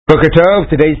Boker Tov,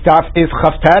 today's daf is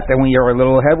Chavtat, and we are a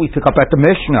little ahead. We pick up at the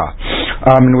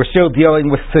Mishnah, and we're still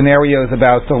dealing with scenarios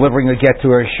about delivering a get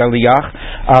to a shaliach,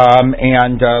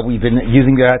 and we've been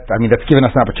using that. I mean, that's given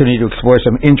us an opportunity to explore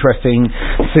some interesting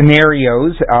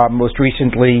scenarios. Most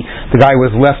recently, the guy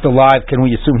was left alive. Can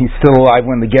we assume he's still alive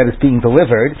when the get is being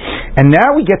delivered? And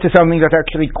now we get to something that's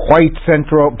actually quite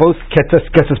central. Both gets us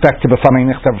back to B'fanei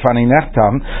Nechtam, B'fanei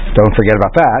Nechtam. Don't forget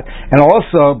about that. And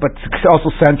also, but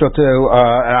also central to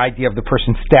an idea of the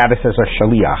person's status as a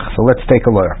shaliach. So let's take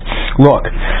a look. Look,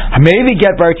 maybe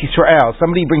get Eretz Yisrael.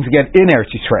 Somebody brings a get in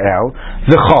Eretz Yisrael,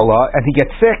 the chala, and he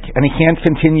gets sick and he can't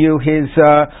continue his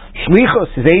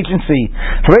shlichus, his agency.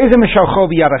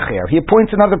 He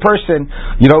appoints another person.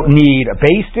 You don't need a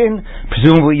beis din.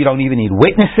 Presumably, you don't even need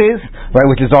witnesses, right?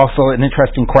 Which is also an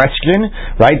interesting question,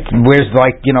 right? Where's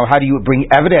how do you bring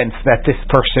evidence that this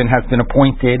person has been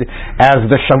appointed as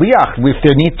the shaliach? If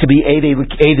there needs to be a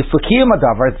fukiyim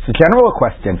adavar, it's a general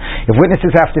question. If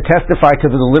witnesses have to testify to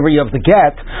the delivery of the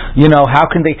get, how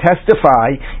can they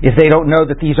testify if they don't know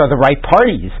that these are the right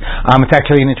parties? It's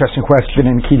actually an interesting question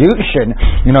in Kiddushin.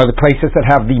 The places that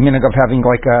have the minhag of having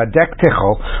like a deck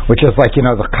tichel, which is like,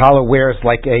 the kala wears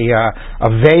like a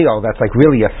veil that's like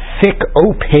really a thick,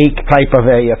 opaque type of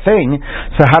a thing.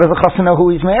 So how does the chassan know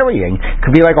who he's marrying?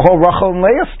 Could be like a whole Rachel and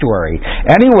Leah story.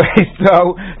 Anyway,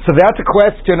 so that's a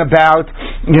question about,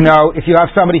 if you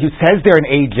have somebody who says they're an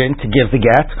agent to give the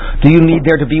get, do you need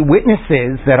there to be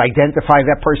witnesses that identify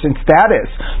that person's status,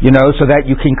 so that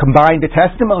you can combine the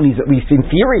testimonies, at least in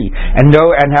theory, and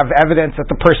know and have evidence that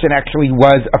the person actually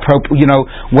was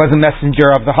was a messenger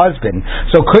of the husband.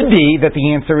 So it could be that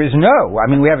the answer is no.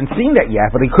 I mean, we haven't seen that yet,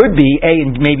 but it could be A,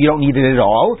 and maybe you don't need it at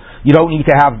all. You don't need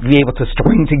to be able to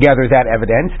string together that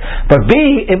evidence. But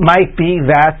B, it might be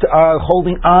that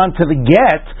holding on to the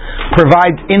get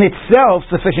provides in itself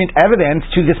sufficient evidence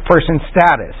to this person's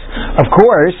status. Of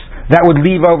course, that would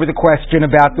leave over the question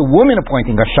about the woman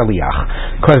appointing a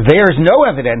shaliach, because there's no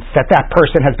evidence that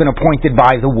person has been appointed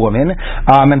by the woman,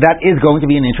 and that is going to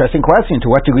be an interesting question. To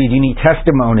what degree do you need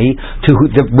testimony to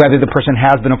whether the person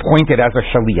has been appointed as a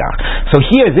shaliach? So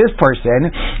here, this person,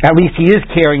 at least he is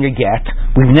carrying a get.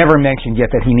 We've never mentioned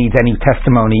yet that he needs any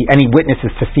testimony, any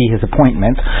witnesses to see his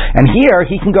appointment. And here,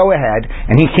 he can go ahead,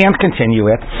 and he can't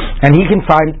continue it, and he can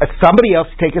find somebody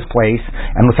else to take his place,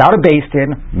 and without a beis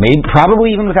din,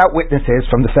 probably even without witnesses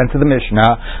from the sense of the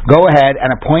Mishnah, go ahead and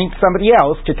appoint somebody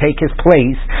else to take his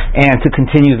place and to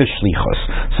continue the shlichus.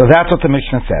 So that's what the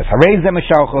Mishnah says. But if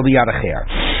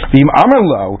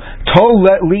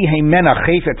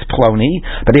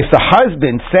the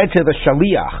husband said to the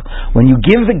shaliach, when you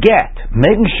give the get,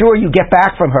 making sure you get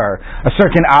back from her a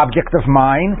certain object of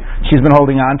mine she's been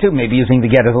holding on to, maybe using the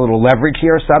get as a little leverage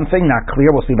here or something, not clear,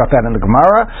 we'll see about that in the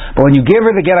Gemara, but when you give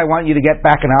her the get, I want you to get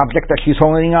back an object that she's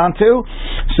holding on to.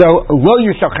 So,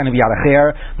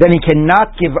 then he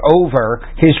cannot give over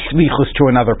his shlichus to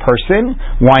another person.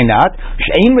 Why not?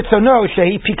 It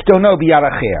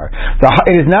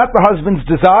is not the husband's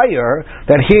desire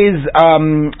that his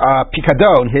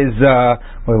pikadon,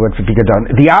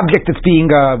 the object that's being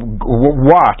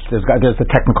watched. There's a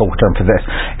technical term for this.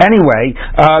 Anyway,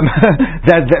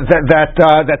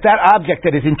 that object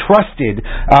that is entrusted,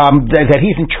 that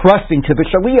he's entrusting to the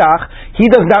shaliach, he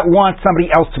does not want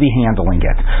somebody else to be handling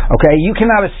it. Okay, you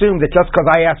cannot assume that just because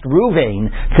I asked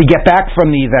Ruvain to get back from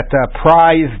me that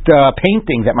prized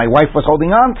painting that my wife was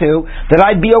holding on to, that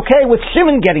I'd be okay with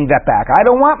Shimon getting that back. I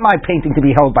don't want my painting to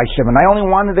be held by Shimon. I only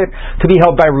wanted it to be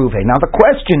held by Ruvain. Now the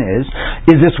question is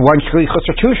this one shlichus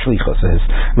or two shlichuses,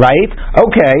 right?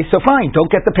 Okay, so fine,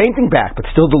 don't get the painting back, but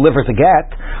still deliver the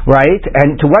get, right?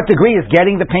 And to what degree is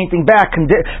getting the painting back,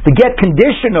 the get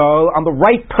conditional on the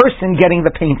right person getting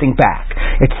the painting back?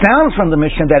 It sounds from the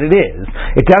Mishnah that it is.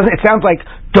 It doesn't. It sounds like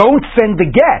don't send the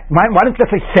get. Why don't you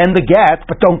say send the get,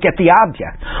 but don't get the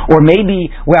object? Or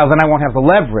maybe, then I won't have the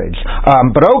leverage.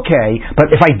 But okay,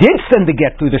 but if I did send the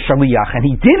get through the shaliach, and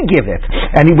he did give it,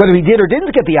 and whether he did or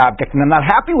didn't get the object, and I'm not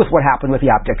happy with what happened with the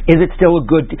object, is it still a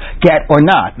good get or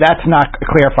not? That's not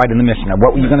clarified in the Mishnah.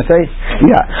 What were you going to say?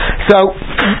 Yeah. So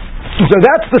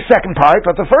that's the second part,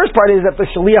 but the first part is that the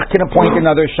shaliach can appoint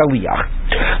another shaliach.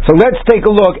 So let's take a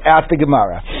look at the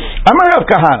Gemara. Amar Rav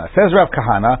Kahana, says Rav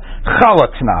Kahana,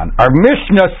 Chalatznan. Our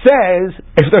Mishnah says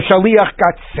if the shaliach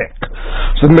got sick.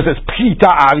 So the Mishnah says Pshita,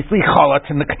 obviously Chalatz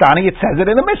in the Ketani, it says it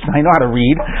in the Mishnah. I know how to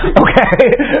read.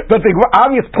 Okay? But the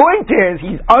obvious point is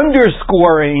he's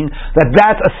underscoring that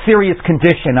that's a serious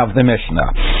condition of the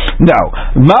Mishnah. No.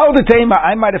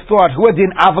 I might have thought, who did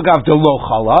avagav de lo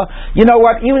chala? You know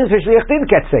what? Even if the shliach did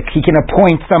get sick, he can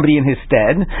appoint somebody in his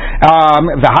stead.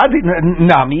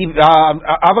 Nami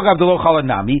avagav de lo chala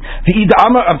nami.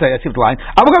 I'm sorry, I skipped the line.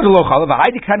 Avagav de lo chala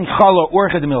v'haidikani chala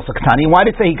orcha de milsa ktani. Why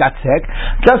did it say he got sick?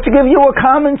 Just to give you a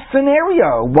common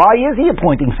scenario. Why is he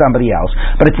appointing somebody else?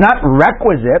 But it's not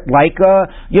requisite. Like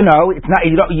it's not.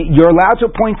 You're allowed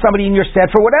to appoint somebody in your stead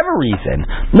for whatever reason.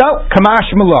 No, kamash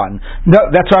malon.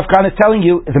 No, that's what Afghan is telling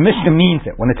you. The Mishnah means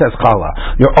it when it says chala.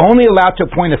 You're only allowed to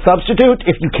appoint a substitute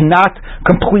if you cannot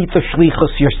complete the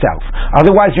shlichus yourself.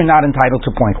 Otherwise, you're not entitled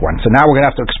to appoint one. So now we're going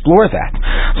to have to explore that.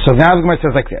 So now the Gemara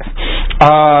says like this.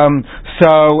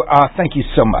 Thank you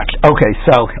so much. Okay,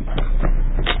 so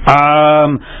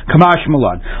kamash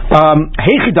malon.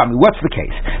 Heichidami. What's the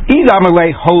case?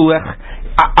 Idamale holech.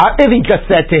 If he just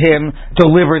said to him,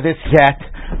 deliver this get,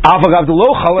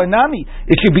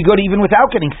 it should be good even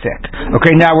without getting sick.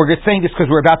 Okay, now we're just saying this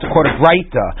because we're about to quote a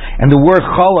Breita, and the word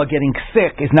chala, getting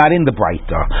sick, is not in the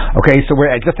Breita. Okay, so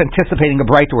we're just anticipating a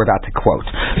Breita we're about to quote.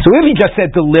 So if he just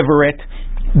said deliver it,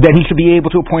 then he should be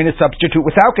able to appoint a substitute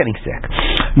without getting sick.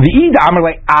 The Id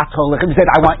Amr Atol, he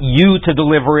said, I want you to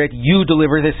deliver it, you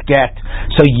deliver this get,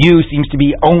 so you seems to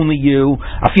be only you.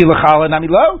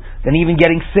 Then even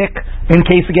getting sick, in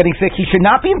case of getting sick, he should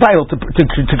not be entitled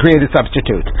to create a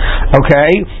substitute.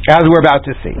 Okay? As we're about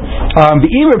to see. And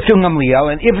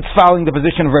if it's following the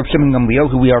position of Reb Shimon Gamliel,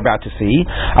 who we are about to see,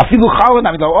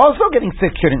 also getting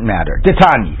sick shouldn't matter.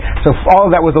 Ditani. So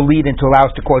all of that was a lead in to allow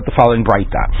us to quote the following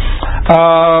Breita.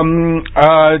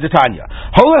 Tanya.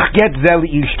 Holach get zel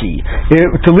ishki.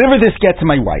 Deliver this get to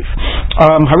my wife.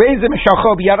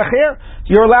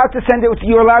 You're allowed to send it.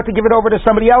 You're allowed to give it over to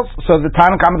somebody else. So the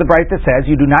Tanakh of the Breita says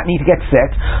you do not need to get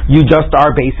sick. You just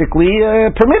are basically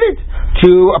permitted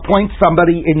to appoint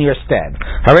somebody in your stead.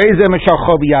 If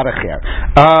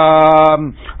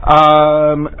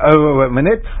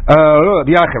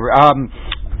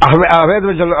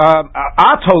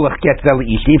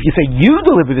you say you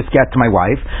deliver this get to my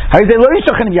wife,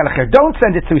 don't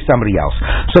send it to somebody else.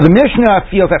 So the Mishnah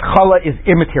feels that chala is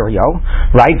immaterial,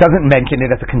 right? Doesn't mention it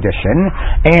as a condition,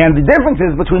 and the difference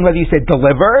is between whether you say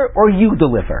deliver or you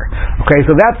deliver. Okay,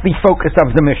 so that's the focus of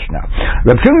the Mishnah.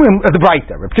 The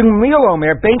Breita.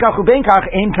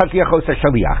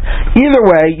 Either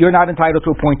way, you're not entitled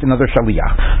to appoint another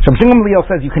shaliach. So Gamliel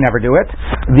says you can never do it.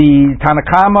 The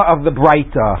Tanakama of the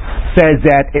Breita says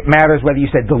that it matters whether you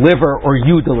said deliver or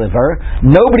you deliver.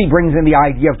 Nobody brings in the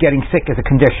idea of getting sick as a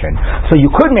condition. So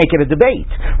you could make it a debate,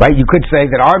 right? You could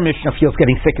say that our Mishnah feels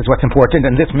getting sick is what's important,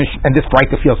 and this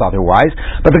Breita feels otherwise.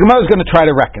 But the Gemara is going to try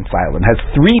to reconcile and has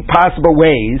three possible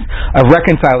ways of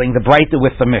reconciling the Breita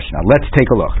with the Mishnah. Let's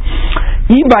take a look.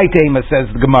 Ibaitema,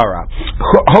 says the Gemara,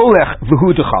 holech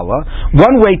v'hu dechala.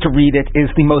 One way to read it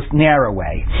is the most narrow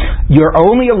way. You're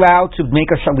only allowed to make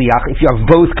a shaliach if you have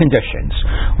both conditions.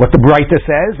 What the Breita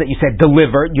says, that you said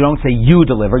deliver, you don't say you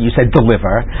deliver, you said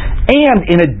deliver, and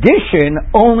in addition,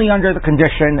 only under the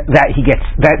condition that he gets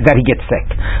sick.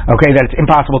 Okay, that it's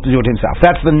impossible to do it himself.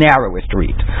 That's the narrowest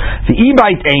read. The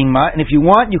Ibait Ema, and if you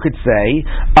want, you could say,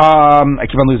 I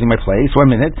keep on losing my place, 1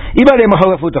 minute. Ibait Ema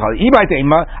holech v'utachal. Ibait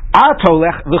Ema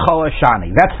atolech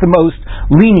v'cholashani. That's the most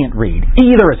lenient read.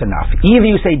 Either is enough. Either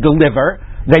you say deliver,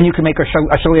 then you can make a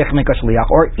shaliach, make a shaliach.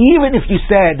 Or even if you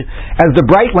said,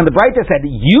 when the Breita said,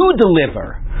 you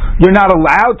deliver, you're not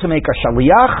allowed to make a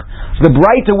shaliach, so the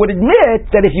Breita would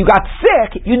admit that if you got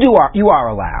sick, you are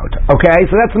allowed. Okay?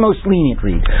 So that's the most lenient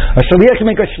read. A shaliach can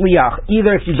make a shaliach,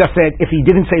 either if he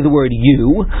didn't say the word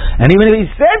you, and even if he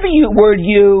said the word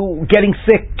you, getting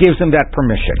sick gives him that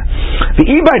permission. The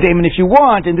Ibaidem, and if you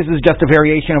want, and this is just a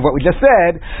variation of what we just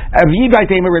said, the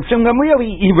Ibaidem, Reb Shimon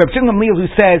Gamliel, who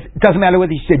says, it doesn't matter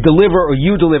whether you say deliver or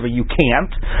you deliver, you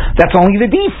can't. That's only the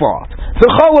default.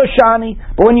 So Cholashani,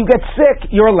 but when you get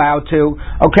sick, you're allowed to.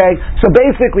 Okay? So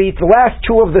basically, the last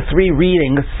two of the three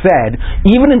readings said,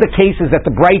 even in the cases that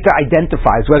the Breita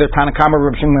identifies, whether Tanakama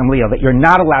or Reb Shimon Gamliel, that you're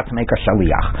not allowed to make a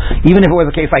shaliach. Even if it was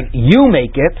a case like you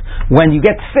make it, when you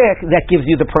get sick, that gives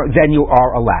you then you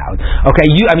are allowed. Okay?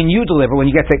 You deliver when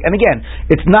you get sick. And again,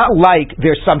 it's not like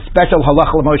there's some special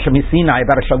halacha l'Moshe Sinai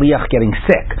about a shaliach getting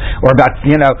sick, or about,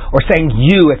 or saying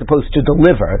you as opposed to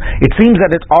deliver. It seems that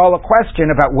it's all a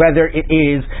question about whether it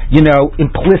is,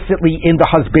 implicitly in the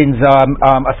husband's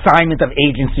assignment of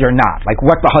agency or not, like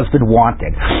what the husband wanted.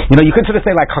 You could sort of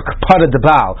say like hakpada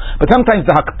debal, but sometimes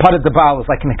the hakpada debal is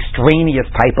like an extraneous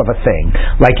type of a thing.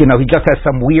 Like, he just has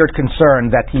some weird concern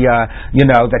that he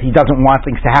doesn't want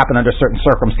things to happen under certain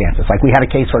circumstances. Like we had a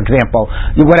case, for example,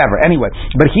 whatever. Anyway,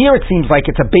 but here it seems like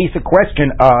it's a basic question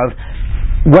of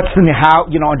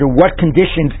under what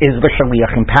conditions is the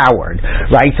shaliach empowered,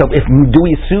 right? So do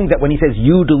we assume that when he says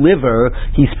you deliver,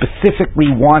 he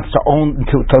specifically wants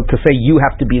to say you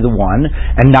have to be the one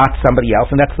and not somebody else,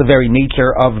 and that's the very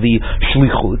nature of the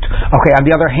shlichut. Okay, on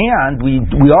the other hand,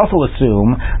 we also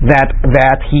assume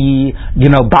that he,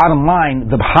 bottom line,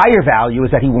 the higher value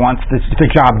is that he wants the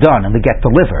job done and the get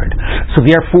delivered. So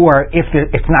therefore, if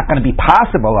it's not going to be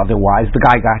possible otherwise, the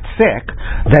guy got sick,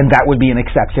 then that would be an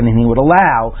exception, and he would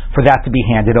allow for that to be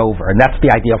handed over. And that's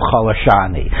the idea of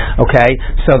cholashani. Okay?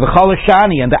 So the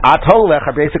cholashani and the atolech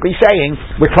are basically saying,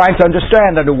 we're trying to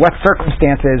understand under what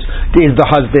circumstances is the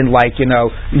husband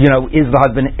is the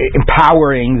husband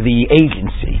empowering the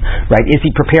agency, right? Is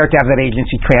he prepared to have that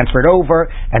agency transferred over?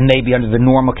 And maybe under the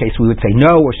normal case we would say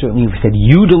no, or certainly if we said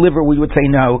you deliver, we would say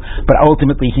no, but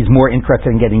ultimately he's more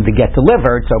interested in getting the get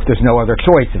delivered, so if there's no other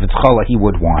choice, if it's cholah, he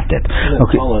would want it.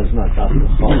 Okay. Cholah is not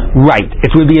cholah. Right.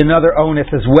 It would be another onus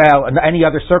as well, and any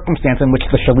other circumstance in which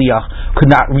the shaliach could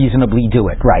not reasonably do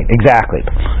it. Right, exactly.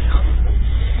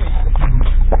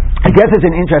 I guess it's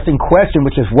an interesting question,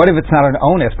 which is, what if it's not an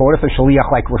onus, but what if the shaliach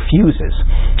refuses?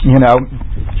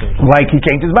 Like he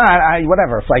changed his mind,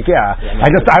 whatever. It's like, I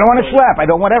don't want to schlep. I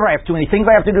don't whatever. I have too many things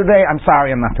I have to do today. I'm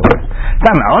sorry, I'm not doing it. It's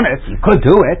not an onus. You could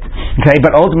do it, okay?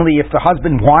 But ultimately, if the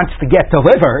husband wants to get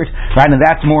delivered, right, and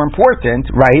that's more important,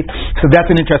 right? So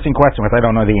that's an interesting question, which I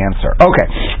don't know the answer. Okay.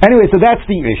 Anyway, so that's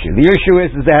the issue. The issue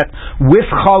is that with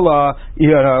challah,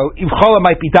 challah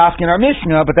might be dafk in our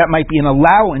Mishnah, but that might be an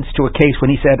allowance to a case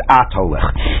when he said atolech.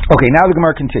 Okay. Now the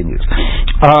Gemara continues.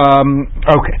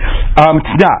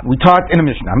 We taught in a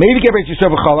Mishnah. Maybe get ready to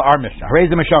serve our Mishnah.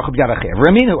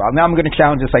 Now I'm going to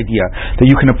challenge this idea that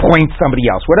you can appoint somebody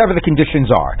else, whatever the conditions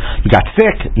are. You got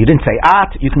sick, you didn't say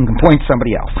you can appoint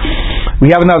somebody else. We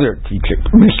have another teacher,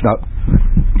 Mishnah.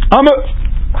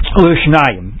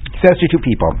 Says to two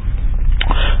people.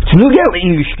 Give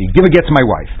a get to my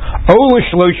wife. Or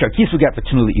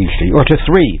to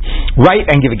three, write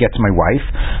and give a get to my wife.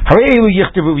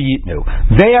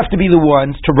 They have to be the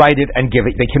ones to write it and give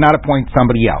it. They cannot appoint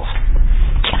somebody else.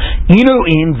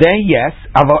 They yes,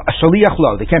 a shaliach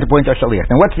lo. They can't appoint a shaliach.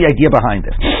 Now, what's the idea behind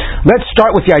this? Let's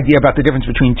start with the idea about the difference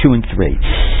between 2 and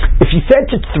 3. If you said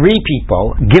to 3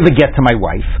 people, give a get to my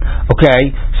wife,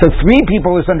 okay, so 3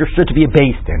 people is understood to be a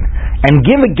beis din, and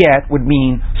give a get would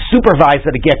mean supervise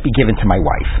that a get be given to my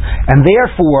wife, and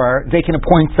therefore they can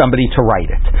appoint somebody to write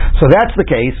it. So that's the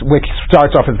case, which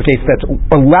starts off as the case that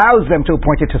allows them to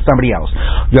appoint it to somebody else.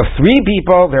 You have 3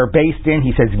 people, they're beis din,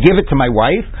 he says, give it to my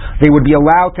wife, they would be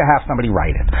allowed to have somebody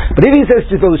write it. But if he says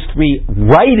to those 3,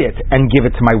 write it and give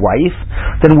it to my wife,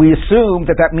 then we assume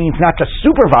that means not just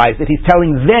supervise it, he's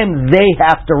telling them they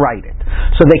have to write it.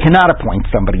 So they cannot appoint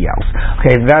somebody else.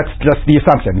 Okay, that's just the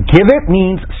assumption. Give it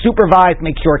means supervise,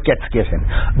 make sure it gets given.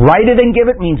 Write it and give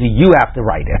it means you have to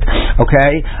write it.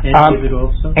 Okay? And give it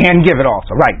also? And give it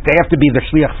also, right. They have to be the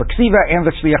shliach for ksiva and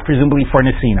the shliach presumably for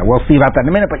nesina. We'll see about that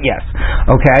in a minute, but yes.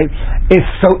 Okay?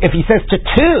 If he says to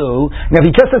 2, now if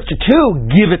he just says to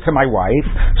 2, give it to my wife,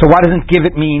 so why doesn't give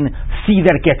it mean see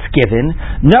that it gets given?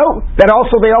 No, they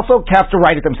also have to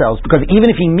write it themselves, because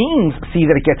even if he means see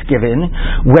that it gets given,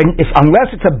 unless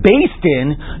it's a beis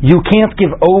din, you can't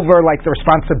give over like the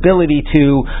responsibility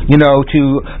to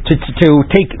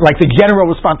take like the general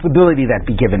responsibility that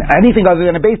be given. Anything other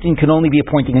than a beis din can only be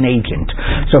appointing an agent.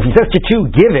 So if he says to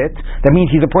 2, give it, that means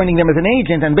he's appointing them as an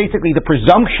agent, and basically the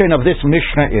presumption of this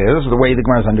Mishnah is, the way the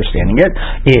Gemara is understanding it,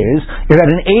 is that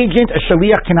an agent, a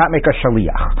shaliach, cannot make a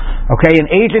shaliach. Okay, an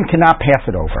agent cannot pass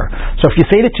it over. So if you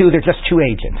say to 2, they're just 2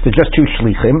 agents, they're just 2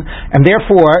 shlichim, and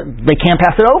therefore they can't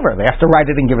pass it over. They have to write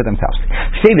it and give it themselves.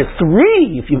 If you say to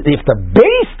 3, if the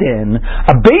beis din,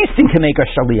 a beis din can make a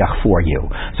shaliach for you.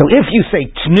 So if you say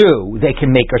tnu, they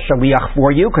can make a shaliach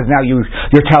for you, because now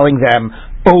you're telling them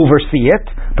oversee it.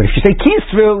 But if you say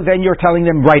kisvu, then you're telling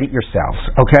them write it yourselves.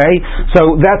 Okay?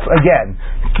 So that's, again,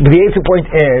 the basic point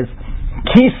is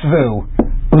kisvu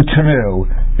utnu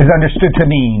is understood to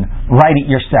mean write it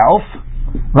yourself,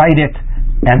 write it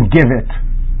and give it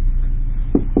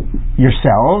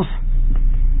yourselves.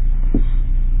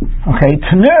 Okay,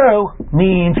 tnu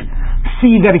means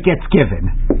see that it gets given.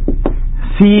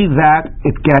 See that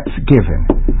it gets given.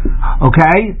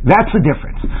 Okay, that's the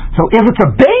difference. So if it's a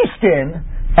beis din,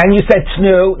 and you said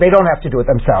tnu, they don't have to do it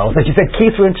themselves. If you said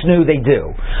kisvu and tnu, they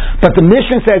do. But the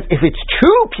Mishnah says if it's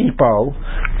 2 people,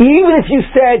 even if you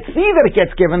said see that it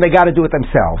gets given, they got to do it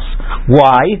themselves.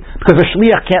 Why? Because a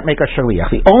shliach can't make a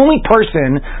shaliach. The only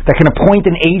person that can appoint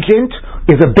an agent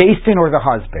is a beis din or the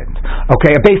husband.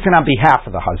 Okay, a beis din on behalf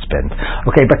of the husband.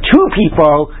 Okay, but 2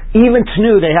 people even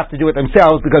Tnu, they have to do it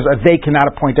themselves because they cannot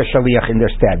appoint a shaliach in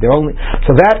their stead.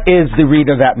 So that is the read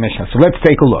of that Mishnah. So let's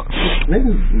take a look.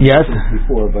 Maybe yes?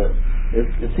 Before, but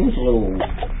it seems a little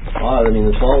odd. I mean,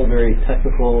 it's all very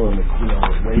technical and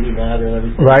weighty matter and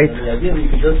everything. Right. And the idea that you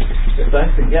can just, if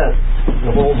that's the guess,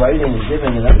 the whole writing is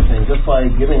given and everything just by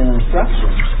giving an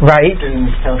instruction. Right. Seems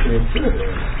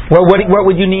counterintuitive. Well, what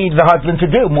would you need the husband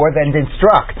to do more than to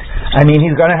instruct? I mean,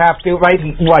 he's going to have to write.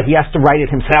 He has to write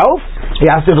it himself. He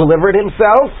has to deliver it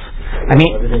himself. I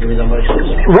mean,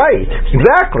 right,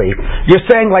 exactly. You're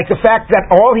saying like the fact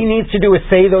that all he needs to do is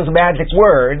say those magic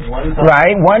words,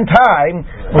 right, one time,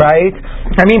 right?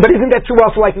 I mean, but isn't that true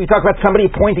also like we talk about somebody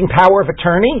appointing power of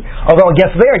attorney? Although I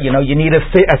guess there, you need a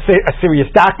serious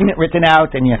document written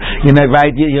out and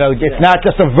it's not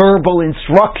just a verbal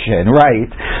instruction,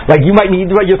 right? Like you might need,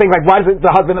 you think like, why does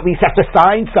the husband at least have to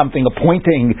sign something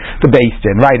appointing the beis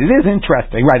din, right? It is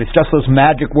interesting, right? It's just those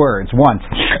magic words once.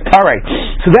 All right,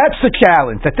 so that's the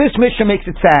challenge, that this Mishnah makes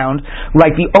it sound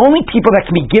like the only people that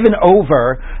can be given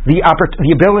over the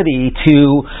ability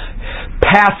to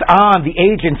pass on the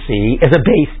agency is a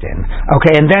beis din,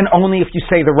 okay, and then only if you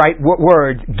say the right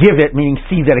words, give it, meaning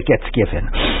see that it gets given,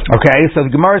 okay. So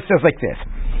the Gemara says like this: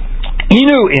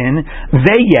 Inu in,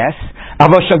 they yes,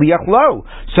 avo shaliach lo.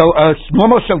 So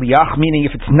normal shaliach, meaning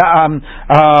if it's not,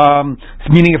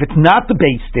 the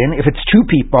beis din, if it's two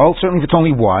people, certainly if it's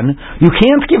only one, you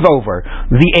can't give over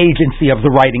the agency of the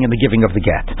writing and the giving of the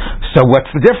get. So what's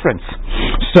the difference?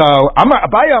 So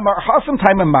Abaye Amar Hasam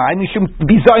time in mind mishum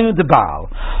bizayon de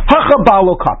baal hacha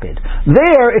baalo kapid.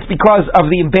 There it's because of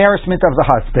the embarrassment of the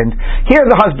husband. Here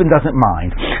the husband doesn't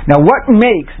mind. Now what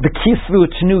makes the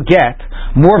kisvu tnu get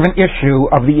more of an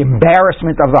issue of the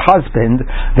embarrassment of the husband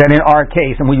than in our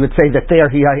case? And we would say that here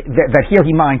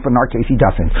he minds, but in our case he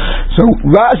doesn't. So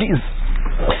Rashi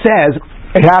says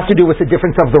it has to do with the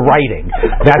difference of the writing.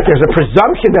 That there's a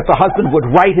presumption that the husband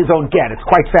would write his own get. It's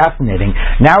quite fascinating.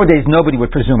 Nowadays, nobody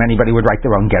would presume anybody would write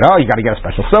their own get. Oh, you got to get a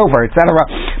special silver, etc.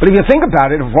 But if you think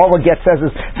about it, if all a get says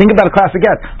is, think about a classic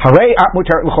get. Harei at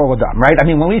mutar l'chol adam, right? I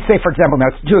mean, when we say, for example,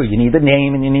 now it's true, you need the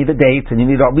name and you need the dates and you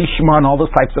need all lishma and all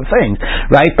those types of things,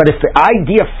 right? But if the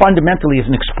idea fundamentally is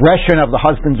an expression of the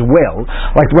husband's will,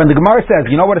 like when the Gemara says,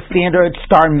 you know what a standard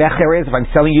star mecher is? If I'm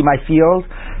selling you my field,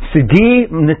 Sidi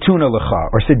netuna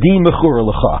lecha, or Sidi mechura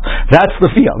lecha. That's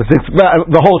the field. It's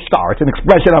the whole star. It's an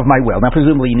expression of my will. Now,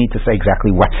 presumably, you need to say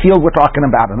exactly what field we're talking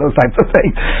about and those types of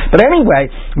things. But anyway,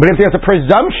 if there's a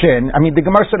presumption, I mean, the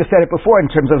Gemara sort of said it before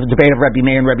in terms of the debate of Rabbi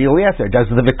Meir and Rabbi Eliezer.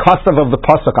 Does the vikasav of the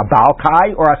pasuk a baal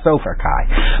kai or a sofer kai?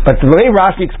 But the way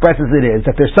Rashi expresses it is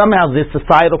that there's somehow this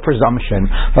societal presumption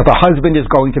that the husband is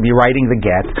going to be writing the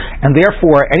get, and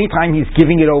therefore, anytime he's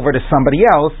giving it over to somebody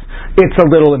else, it's a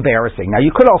little embarrassing. Now,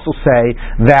 you could also say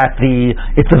that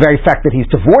it's the very fact that he's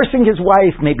divorcing his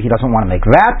wife. Maybe he doesn't want to make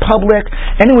that public.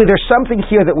 Anyway, there's something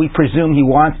here that we presume he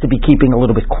wants to be keeping a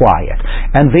little bit quiet.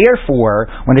 And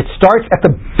therefore, when it starts at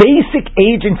the basic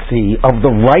agency of the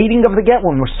writing of the get,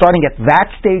 when we're starting at that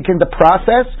stage in the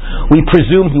process, we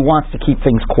presume he wants to keep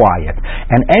things quiet.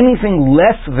 And anything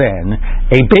less than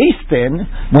a beis din,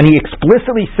 when he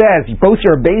explicitly says, both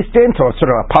you're a beis din, so it's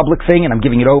sort of a public thing, and I'm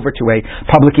giving it over to a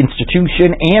public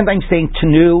institution, and I'm saying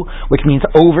tenu, which means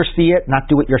oversee it, not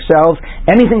do it yourselves.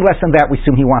 Anything less than that, we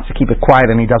assume he wants to keep it quiet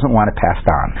and he doesn't want it passed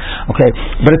on. Okay,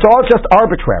 but it's all just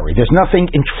arbitrary. There's nothing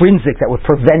intrinsic that would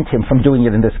prevent him from doing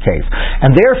it in this case.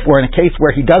 And therefore, in a case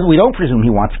where we don't presume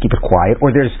he wants to keep it quiet, or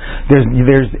there's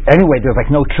like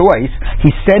no choice.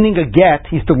 He's sending a get.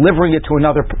 He's delivering it to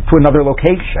another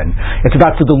location. It's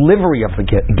about the delivery of the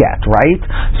get, right?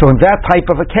 So in that type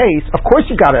of a case, of course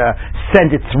you got to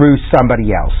send it through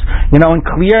somebody else. And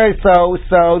clear. So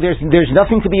there's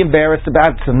nothing to be embarrassed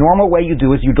about. It's the normal way you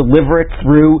do is you deliver it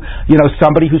through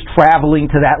somebody who's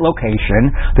traveling to that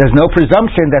location. There's no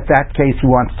presumption that case he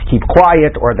wants to keep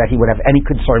quiet or that he would have any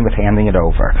concern with handing it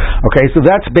over. Okay, so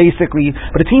that's basically.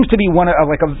 But it seems to be one of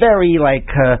a very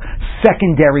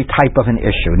secondary type of an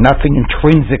issue. Nothing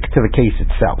intrinsic to the case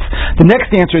itself. The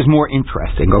next answer is more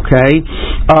interesting. Okay.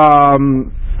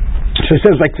 So it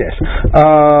says like this.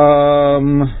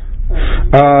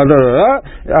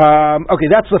 Okay,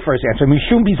 that's the first answer.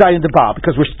 Mishum bizayin debal,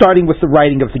 because we're starting with the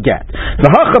writing of the get.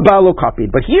 The hachabalo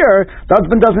copied, but here the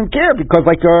husband doesn't care because,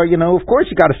 of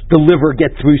course you got to deliver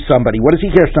get through somebody. What does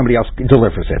he care if somebody else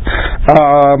delivers it?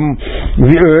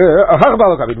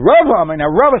 Hachabalo copied. Now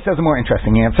Rabbi says a more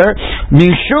interesting answer.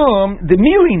 Mishum the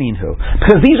mili ninhu,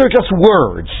 because these are just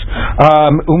words.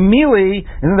 Umili,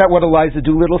 isn't that what Eliza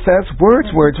Doolittle says?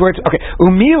 Words. Okay.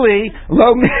 Umili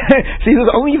lo. See,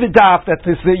 there's only the daf that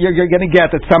you're going to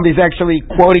get that somebody's actually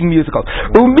quoting musicals.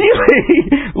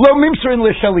 Umili lo mimsrin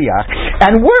l'shaliach,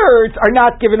 and words are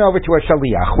not given over to a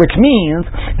shaliach, which means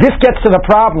this gets to the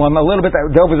problem a little bit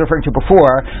that Dov was referring to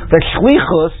before, that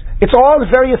shlichus, it's all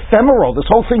very ephemeral. This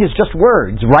whole thing is just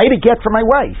words. Write a get for my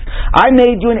wife. I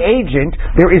made you an agent.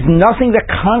 There is nothing that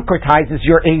concretizes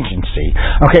your agency.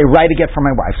 Okay, write a get for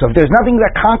my wife. So if there's nothing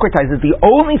that concretizes, the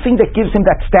only thing that gives him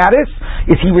that status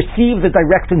is he received the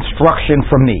direct instruction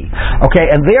from me. Okay,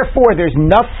 and therefore there's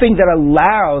nothing that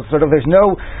allows, there's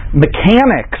no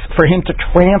mechanics for him to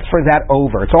transfer that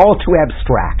over. It's all too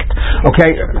abstract. Okay,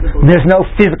 there's no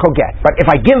physical get. But if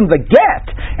I give him the get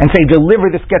and say, deliver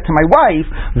this get to my wife,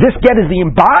 this get is the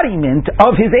embodiment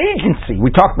of his agency. We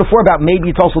talked before about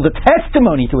maybe it's also the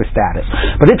testimony to his status,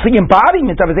 but it's the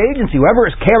embodiment of his agency. Whoever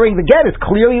is carrying the get is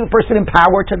clearly the person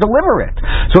empowered to deliver it.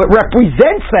 So it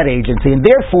represents that agency, and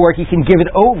therefore he can give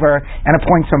it over and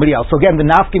appoint somebody else. So again, the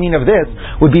nafkamin of this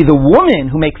would be the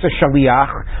woman who makes a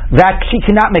shaliach, that she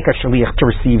cannot make a shaliach to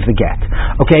receive the get.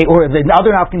 Okay, or the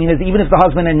other nafkamin is even if the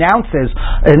husband announces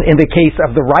in the case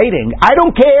of the writing, I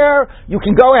don't care, you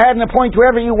can go ahead and appoint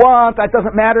whoever you want, that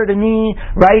doesn't matter to me,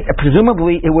 right?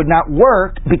 Presumably it would not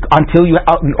work until you,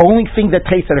 the only thing that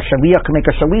takes that a shaliach can make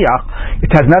a shaliach,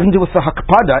 it has nothing to do with the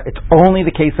hakpada, it's only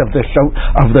the case of the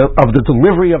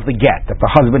delivery of the get that the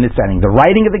husband is sending. The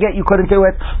writing of the get, you couldn't do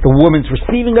it. The woman's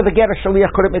receiving of the get, a shaliach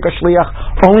couldn't make a shaliach.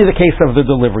 Only the case of the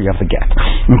delivery of the get.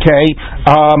 Okay?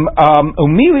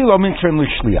 Umili lo minchrin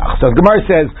l'shliach. So the Gemara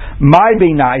says, my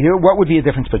beinayu, what would be the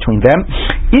difference between them?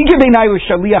 Ige beinayu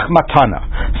shaliach matana.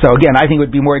 So again, I think it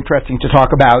would be more interesting to talk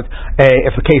about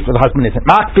if the case where the husband isn't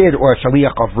makpid, or a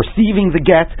shaliach of receiving the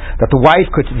get, that the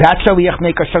wife could, that shaliach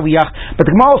make a shaliach. But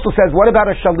the Gemara also says, what about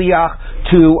a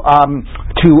shaliach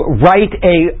to write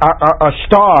a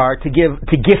star to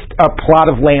gift a plot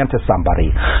of land to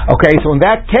somebody? Okay, so in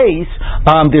that case,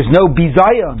 there's no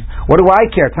bizayon. What do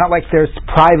I care? It's not like there's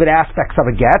private aspects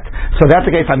of a get. So that's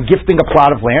the case. I'm gifting a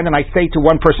plot of land, and I say to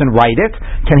one person, write it.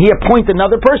 Can he appoint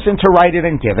another person to write it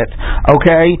and give it?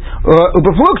 Okay.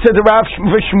 Ubefluk said the Rav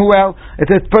Shmuel.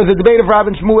 It's for the debate of Rav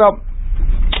and Shmuel.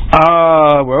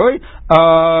 Where are we?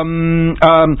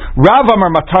 Rav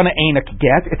Amar Matana ain't a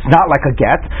get. It's not like a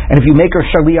get. And if you make a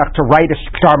shaliach to write a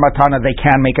star matana, they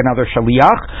can make another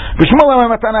shaliach. V'shmuel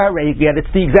Amar Matana harei get. It's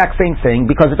the exact same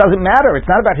thing because it doesn't matter. It's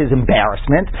not about his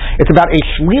embarrassment. It's about a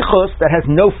shlichus that has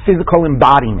no physical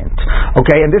embodiment.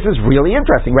 Okay, and this is really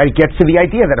interesting, right? It gets to the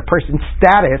idea that a person's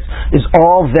status is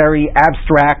all very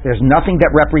abstract. There's nothing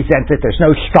that represents it. There's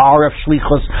no star of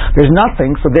shlichus. There's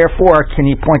nothing. So therefore, can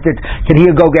he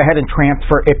go ahead and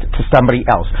transfer it to somebody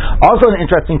else? Also an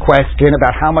interesting question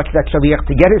about how much that shaliach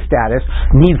to get his status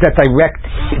needs that direct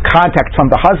contact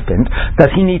from the husband. Does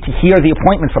he need to hear the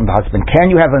appointment from the husband? Can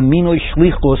you have a minui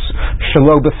shlichus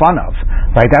shelo b'fanav?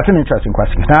 Right, that's an interesting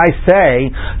question. Now I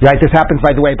say, right, this happens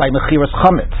by the way by mechiras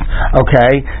chametz.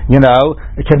 Okay,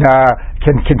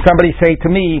 can somebody say to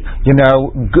me,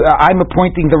 I'm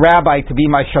appointing the rabbi to be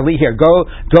my shali here. Go.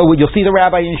 You'll see the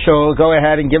rabbi in shul. Go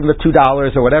ahead and give him the $2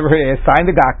 or whatever it is. Sign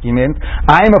the document.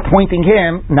 I am appointing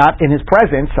him, not in his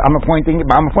presence. I'm appointing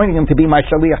him to be my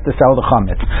shaliach to sell the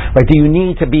chametz. Right? Do you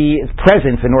need to be his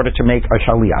presence in order to make a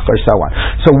shaliach or so on?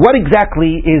 So what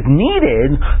exactly is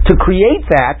needed to create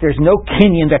that? There's no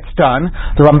kinyan that's done.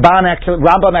 The Rambam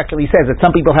actually says that some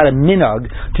people had a minhag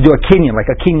to do a kinyan, like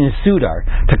a kinyan sudar,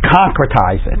 to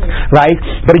concretize it, right?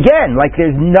 But again, like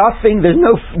there's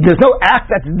no act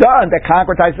that's done that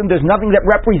concretizes them. There's nothing that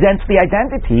represents the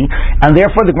identity, and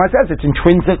therefore the Gemara says it's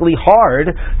intrinsically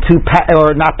hard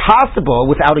or not possible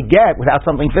without a get, without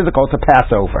something physical to pass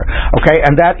over. Okay,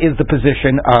 and that is the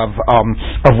position of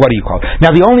what do you call it?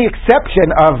 Now the only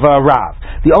exception of Rav,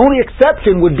 the only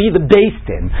exception would be the Beis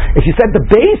Din. If you said the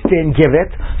Beis Din give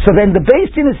it, so then the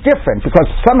Beis Din is different because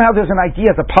somehow there's an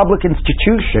idea as a public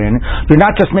institution, you're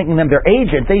not just making them their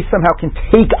agent, they somehow can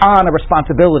take on a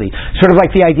responsibility. Sort of like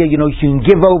the idea, you can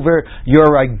give over your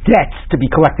debts to be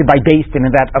collected by Beis Din,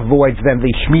 and that avoids then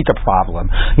the Shemitah problem.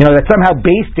 That somehow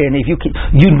Beis Din, if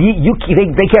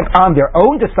they can't on their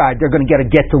own decide they're going to get a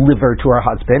get delivered to her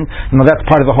husband. That's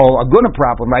part of the whole aguna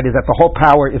problem, right? Is that the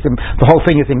whole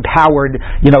thing is empowered.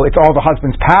 It's all the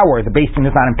husband's power. The Beis Din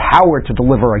is not empowered to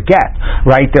deliver a get,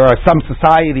 right? There are some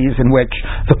societies in which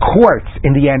the courts,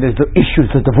 in the end, issues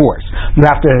the divorce. You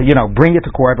have to, bring it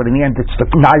to court, but in the end it's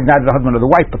not the husband or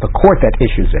the wife, but the court that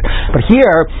issues it. But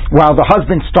here, while the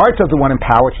husband starts as the one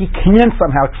empowered, he can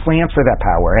somehow transfer that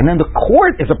power, and then the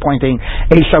court is appointing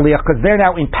a shaliach because they're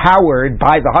now empowered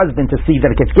by the husband to see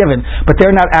that it gets given, but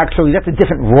they're not actually, that's a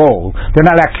different role. They're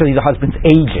not actually the husband's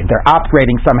agent. They're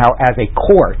operating somehow as a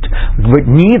court, which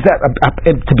needs that,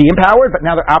 to be empowered, but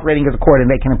now they're operating as a court and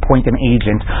they can appoint an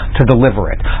agent to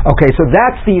deliver it. Okay, so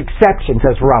that's the exception,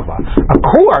 says Rava. A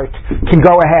court can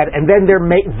go ahead and then they're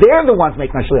the ones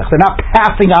making a shaliach. They're not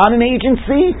passing on an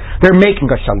agency, they're making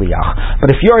a shaliach. But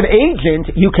if you're an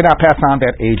agent, you cannot pass on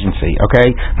that agency.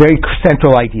 Okay, very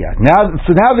central idea. Now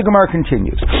the Gemara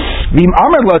continues.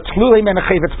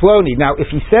 Now, if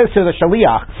he says to the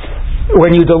shaliach,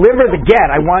 when you deliver the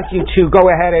get, I want you to go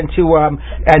ahead and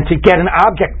to get an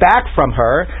object back from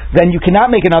her, then you cannot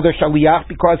make another shaliach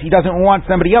because he doesn't want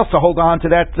somebody else to hold on to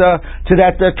that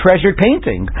treasured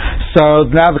painting. So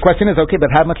now the question is, okay,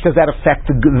 but how much does that affect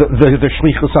the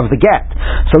shlichus of the get?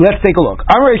 So let's take a look.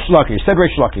 Reish Lakish said,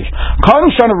 Kol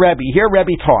Shana Rabbi, here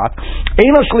Rabbi taught,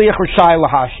 Eino shliach rishai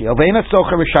lahashil, ve'eino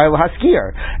socher rishai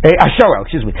lahaskir.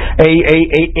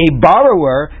 A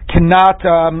borrower cannot.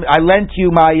 I lent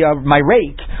you my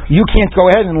rake. You can't go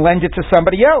ahead and lend it to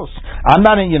somebody else. I'm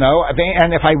not and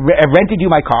if I rented you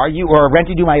my car, or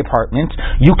rented you my apartment,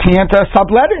 you can't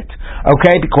sublet it.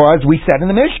 Okay, because we said in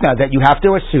the Mishnah that you have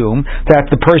to assume that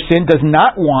the person does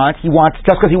not just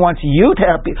because he wants you to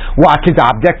watch his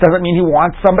object doesn't mean he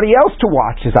wants somebody else to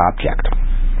watch his object.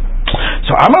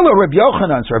 So Amalo Rabbi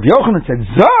Yochanan. So Rabbi Yochanan said,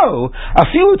 "Zo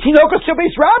afilu tinokas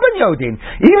shabes rabban yodin."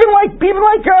 Even like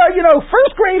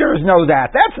first graders know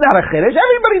that. That's not a chiddush.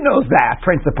 Everybody knows that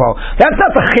principle. That's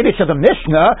not the chiddush of the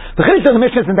Mishnah. The chiddush of the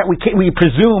Mishnah is that we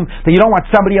presume that you don't want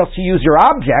somebody else to use your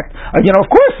object. Of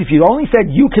course, if you only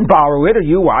said you can borrow it or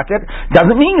you watch it,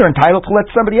 doesn't mean you're entitled to let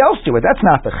somebody else do it. That's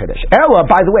not the chiddush. Ella,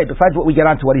 by the way, besides what we get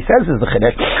onto what he says is the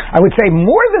chiddush, I would say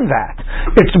more than that.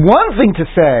 It's one thing to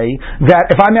say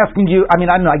that if I'm asking you, I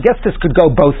don't know, I guess this could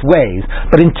go both ways,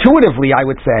 but intuitively I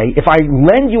would say, if I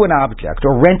lend you an object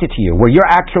or rent it to you, where you're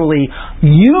actually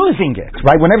using it,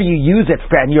 right? Whenever you use it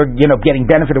and you're, getting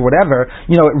benefit or whatever,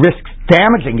 it risks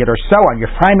damaging it or so on.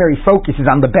 Your primary focus is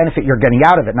on the benefit you're getting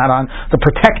out of it, not on the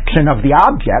protection of the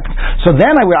object. So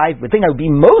then I would think I would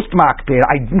be most makpid.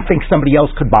 I didn't think somebody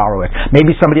else could borrow it.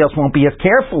 Maybe somebody else won't be as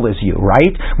careful as you,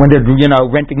 right? When they're,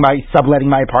 subletting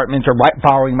my apartment or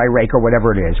borrowing my rake or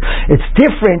whatever it is. It's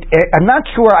different. I'm not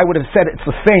sure I would have said it's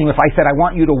the same if I said I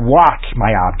want you to watch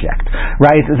my object,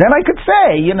 right? Then I could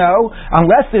say,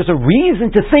 unless there's a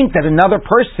reason to think that another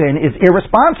person is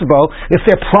irresponsible, if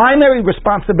their primary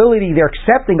responsibility they're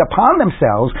accepting upon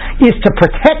themselves is to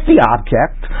protect the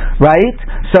object, right?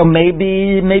 So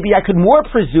maybe I could more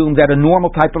presume that a normal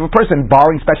type of a person,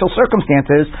 barring special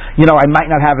circumstances, I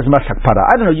might not have as much hakpada.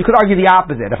 I don't know, you could argue the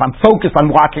opposite. If I'm focused on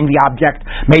watching the object,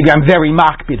 maybe I'm very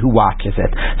makpid who watches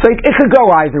it. So it could go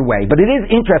either way, but it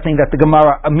is interesting that the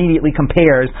Gemara immediately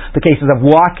compares the cases of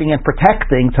watching and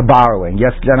protecting to borrowing.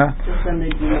 Yes, Jenna? Just then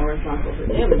they'd be more responsible for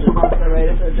damages also,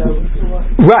 right? If they're joking.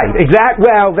 Right, exactly.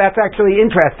 Well, that's actually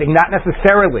interesting. Not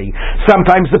necessarily.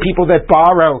 Sometimes the people that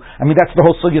borrow, that's the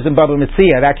whole sugyas in Baba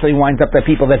Metzia. It actually winds up that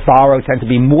people that borrow tend to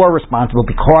be more responsible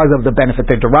because of the benefit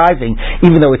they're deriving,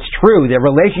 even though it's true, their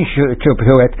relationship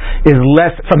to it is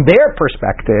less, from their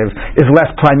perspective, is less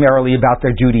primarily about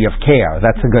their duty of care.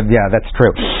 That's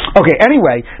true. Okay,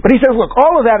 anyway, but he says, look,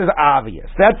 all of that is obvious.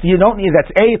 That's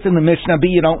A, it's in the Mishnah, B,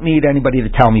 you don't need anybody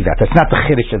to tell me that. That's not the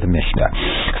chiddush of the Mishnah.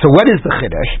 So what is the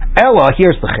chiddush? Ella,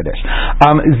 here's the chiddush.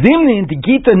 Zimnin de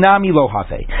Gittin nami lo have.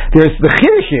 There's the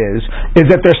chiddush is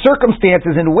that there are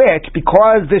circumstances in which,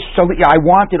 because this shaliach, I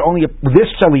wanted only this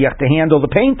shaliach to handle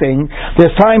the painting,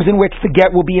 there's times in which the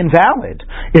get will be invalid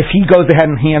if he goes ahead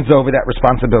and hands over that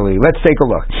responsibility. Let's take a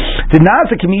look.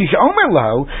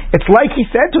 It's like he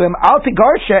said to him, Al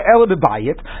tigarsha el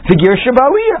bebayit v'girsha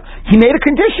b'aliyah. He made a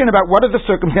condition about what are the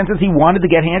circumstances he wanted to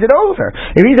get handed over.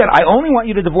 If he said, I only want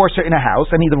you to divorce her in a house,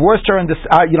 and he divorced her on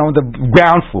the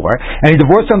ground floor, and he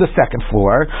divorced her on the second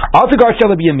floor, Al tigarsha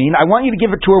el b'yamin, I want you to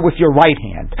give it to her with your right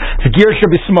hand. V'girsha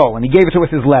b'smol, and he gave it to her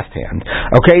with his left hand.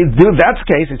 Okay, that's the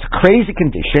case. It's a crazy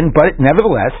condition, but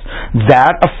nevertheless,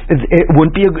 that it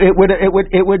would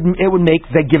make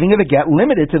the giving of the get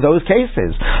limited to those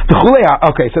cases.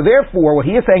 Okay, so therefore, what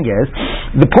he is saying is,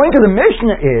 the point of the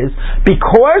Mishnah is,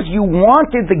 because you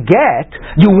wanted the get,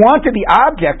 you wanted the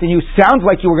object, and you sounds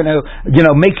like you were going to,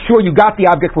 make sure you got the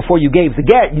object before you gave the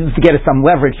get, use the get as some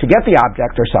leverage to get the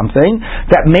object or something,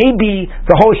 that maybe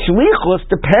the whole shlichus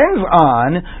depends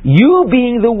on you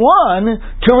being the one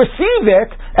to receive it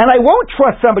and I won't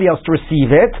trust somebody else to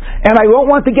receive it, and I won't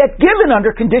want to get given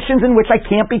under conditions in which I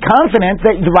can't be confident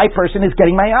that the right person is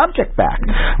getting my object back.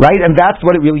 Right? And that's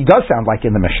what it really does sound like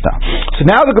in the Mishnah. So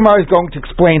now the Gemara is going to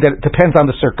explain that it depends on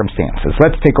the circumstances.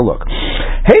 Let's take a look.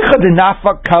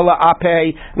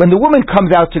 When the woman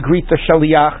comes out to greet the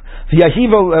Shaliach,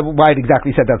 why it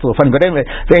exactly said that's a little funny, but anyway,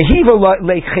 and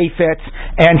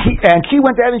she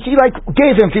went out and she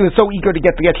gave him. She was so eager to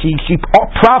get the get. She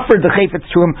proffered the chayfetz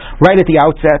to him right at the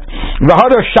outset.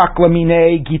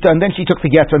 And then she took the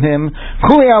get from him.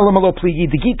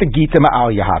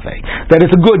 That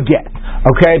is a good get,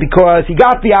 okay? Because he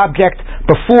got the object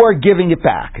before giving it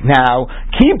back. Now,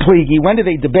 ki pligi. When do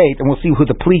they debate? And we'll see who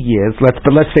the pligi is.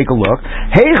 Let's take a look.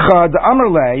 Heichad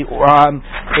Amrle.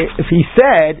 If he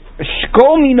said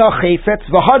Shkolmina chayfetz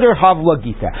v'hadar havla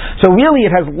gita. So really,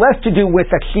 it has less to do with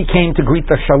that she came to greet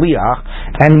the shaliach,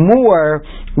 and more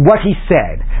what he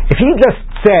said. If he just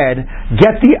said,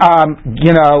 "Get the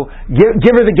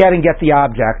give her the get and get the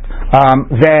object,"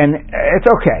 then it's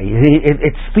okay.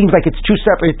 It seems like it's two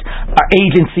separate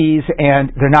agencies,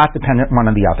 and they're not dependent one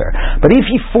on the other. But if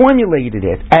he formulated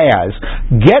it as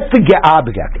 "get the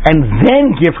object and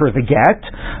then give her the get,"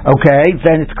 okay,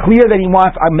 then it's clear that he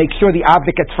wants to make sure the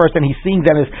object gets first, and he's seeing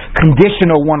them as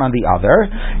conditional one on the other.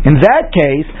 In that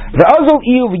case, the azol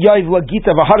iu v'yayv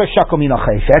gita v'hara shakom min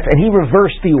chayfetz, and he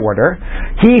reversed the order.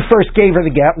 He first gave her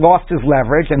the get, lost his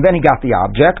leverage, and then he got the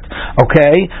object.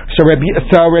 Okay, so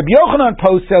Rabbi Yochanan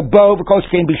posel bo because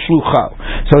came b'shlucho.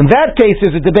 So in that case,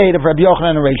 there's a debate of Rabbi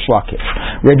Yochanan and Reish Lakish.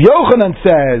 Rabbi Yochanan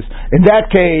says in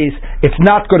that case it's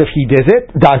not good if he does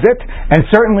it, and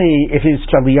certainly if his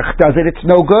shaliach does it, it's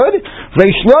no good.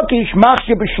 Reish Lakish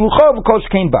machshir b'shlucho because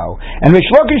came bo, and Reish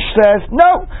Lakish says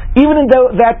no. Even in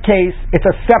that case, it's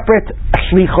a separate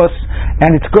shlichus,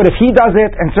 and it's good if he does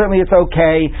it, and certainly it's okay.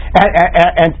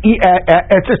 And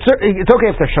it's okay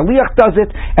if the shaliach does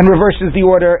it and reverses the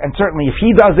order, and certainly if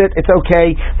he does it, it's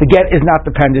okay. The get is not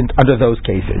dependent under those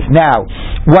cases. Now,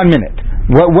 1 minute.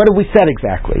 What have we said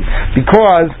exactly?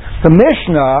 Because the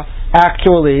Mishnah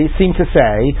actually seemed to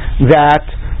say that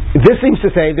this seems to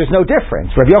say there's no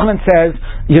difference. Rabbi Yochanan says,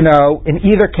 in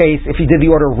either case, if he did the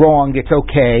order wrong, it's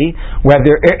okay.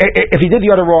 If he did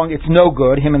the order wrong, it's no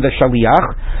good, him and the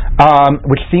shaliach,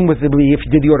 which seems to be if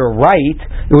he did the order right,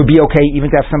 it would be okay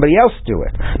even to have somebody else do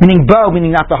it. Meaning bo,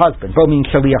 meaning not the husband. Bo meaning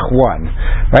shaliach one.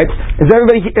 Right? Is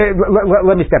everybody,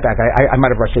 let me step back. I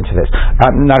might have rushed into this.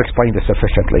 I'm not explaining this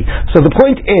sufficiently. So the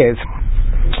point is,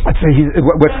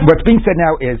 what's being said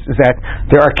now is that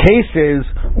there are cases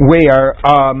where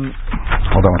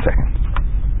hold on 1 second.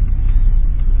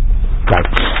 Right.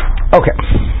 Okay.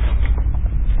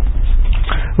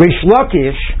 Reish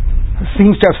Lakish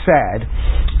seems to have said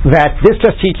that this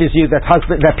just teaches you that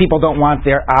people don't want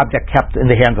their object kept in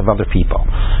the hands of other people.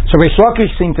 So Reish Lakish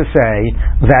seemed to say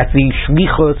that the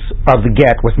shlichus of the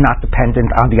get was not dependent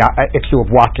on the issue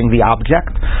of watching the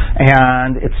object,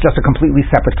 and it's just a completely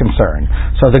separate concern.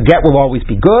 So the get will always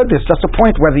be good. There's just a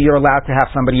point whether you're allowed to have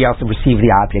somebody else receive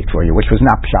the object for you, which was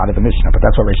not pshat of the Mishnah, but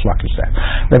that's what Reish Lakish said.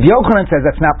 Rabbi Yochanan says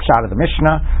that's not pshat of the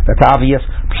Mishnah. That's obvious.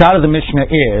 Pshat of the Mishnah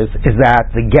is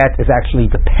that the get is actually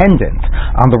dependent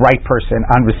on the right person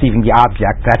on receiving the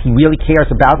object, that he really cares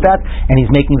about that, and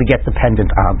he's making the get dependent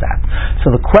on that.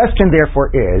 So the question therefore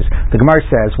is, the Gemara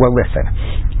says, well listen,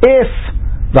 if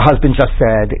the husband just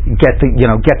said, get the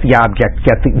object, give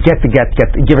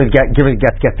her the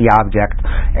get the object.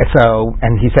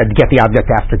 And he said, get the object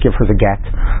after, give her the get.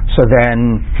 So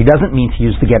then he doesn't mean to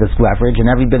use the get as leverage,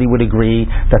 and everybody would agree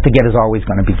that the get is always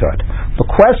going to be good. The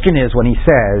question is when he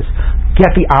says,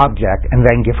 get the object and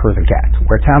then give her the get,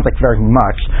 where it sounds like very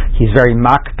much he's very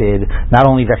makpid, not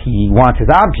only that he wants his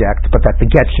object, but that the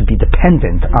get should be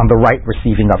dependent on the right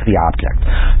receiving of the object.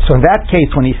 So in that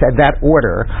case, when he said that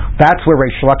order, that's where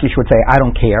Reish Lakish would say, I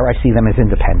don't care, I see them as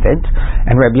independent.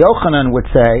 And Rabbi Yochanan would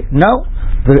say, no,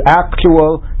 the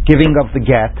actual giving of the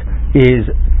get is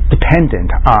dependent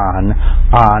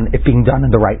on it being done in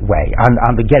the right way,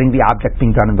 on the getting the object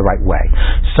being done in the right way.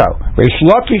 So Reish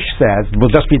Lakish says,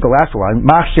 we'll just read the last one,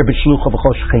 Reish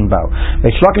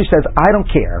Lakish says, I don't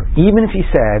care, even if he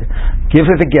said give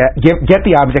her the get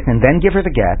the object and then give her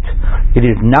the get, it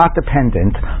is not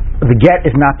dependent. The get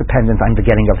is not dependent on the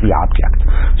getting of the object.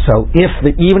 So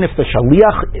even if the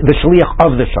shaliach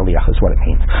of the shaliach is what it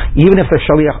means, even if the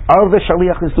shaliach of the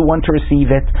shaliach is the one to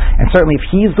receive it, and certainly if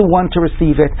he's the one to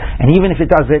receive it, and even if it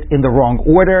does it in the wrong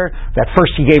order, that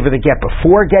first he gave her the get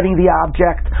before getting the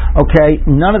object, okay,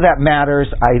 none of that matters.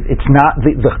 It's not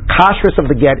the kashrus of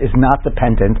the get is not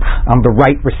dependent on the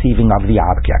right receiving of the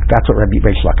object. That's what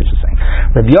Reish Lakish is saying.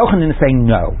 Rabbi Yochanan is saying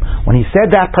no. When he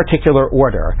said that particular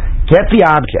order, get the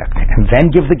object object and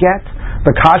then give the get,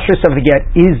 the kashrus of the get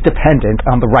is dependent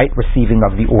on the right receiving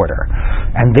of the order.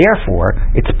 And therefore,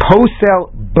 it's posel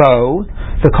bo,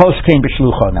 the kol shkein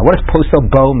b'shlucho. Now, what does posel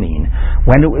bo mean?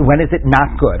 When is it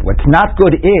not good? What's not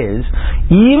good is,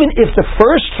 even if the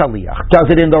first shaliach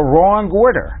does it in the wrong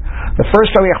order, the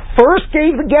first shaliach first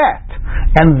gave the get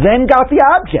and then got the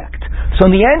object. So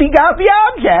in the end, he got the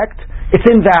object, it's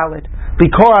invalid.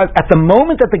 Because at the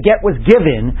moment that the get was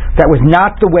given, that was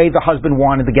not the way the husband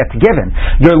wanted the get to given.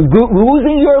 You're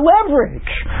losing your leverage,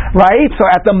 right? So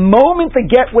at the moment the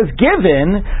get was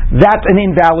given, that's an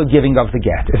invalid giving of the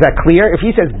get. Is that clear? If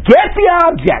he says, get the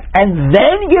object, and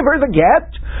then give her the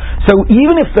get, so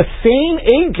even if the same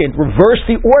agent reversed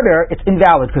the order, it's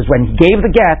invalid, because when he gave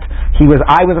the get,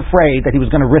 I was afraid that he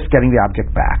was going to risk getting the object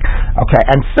back. Okay,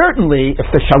 and certainly,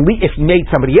 if he made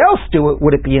somebody else do it,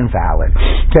 would it be invalid?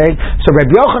 Okay, so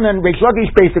Rabbi Yochanan, Reish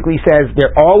Lakish basically says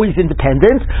they're always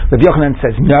independent. Rabbi Yochanan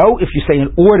says no. If you say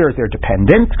in order, they're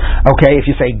dependent. Okay, if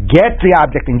you say get the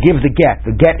object and give the get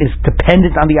is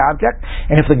dependent on the object.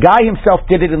 And if the guy himself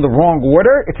did it in the wrong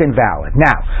order, it's invalid.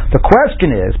 Now, the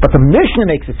question is, but the Mishnah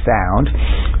makes it sound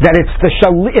that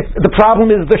the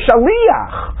problem is the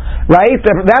shaliach, right?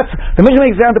 The Mishnah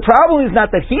makes it sound the problem is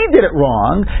not that he did it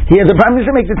wrong. The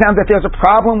Mishnah makes it sound that there's a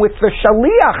problem with the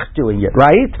shaliach doing it,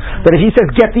 right? That if he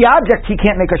says get the object, he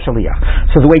can't make a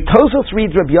shaliach. So the way Tosfos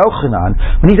reads Rabbi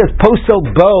Yochanan, when he says posel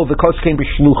bo the kol shkein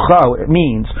b'shlucho, it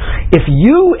means if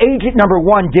you, agent number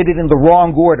one, did it in the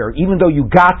wrong order, even though you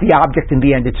got the object in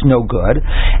the end, it's no good.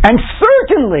 And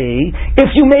certainly,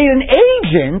 if you made an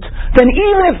agent, then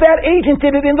even if that agent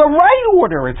did it in the right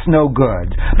order, it's no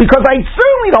good. Because I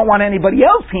certainly don't want anybody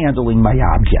else handling my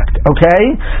object.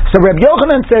 Okay? So Rabbi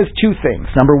Yochanan says two things.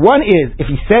 Number one is,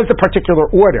 if he says a particular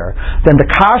order, then the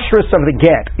kashrus of the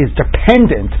get is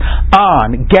dependent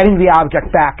on getting the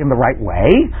object back in the right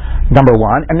way, number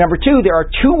one. And number two, there are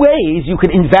two ways you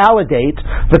could invalidate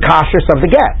the kashrus of the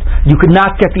get. You could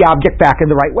not get the object back in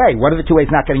the right way. What are the two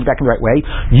ways not getting it back in the right way?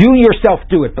 You yourself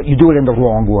do it, but you do it in the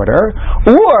wrong order.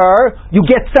 Or you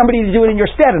get somebody to do it in your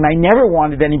stead, and I never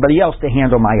wanted anybody else to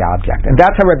handle my object. And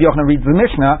that's how Rabbi Yochanan reads the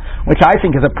Mishnah, which I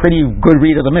think is a pretty good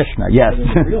read of the Mishnah. Yes. In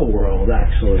the real world,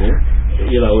 actually,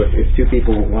 if two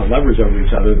people want leverage over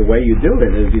each other, the way you do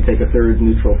it is you take a third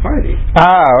neutral party.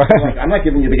 Oh. Like, I'm not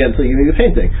giving you the get until you give me the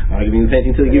painting. I'm not giving you the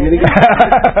painting until you give me the get.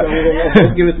 So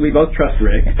we both trust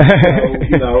Rick.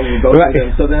 So, we both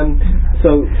do them.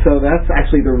 So that's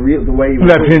actually the way you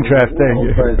that's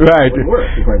interesting. Right. It would work,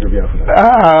 according to Rabbi Yochanan.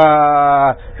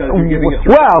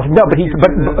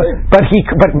 But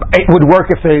it would work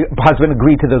if the husband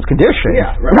agreed to those conditions.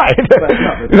 Yeah, right.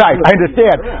 Right, I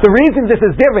understand. The reason this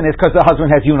is different is because the husband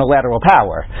has unilateral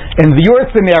power. In your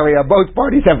scenario, both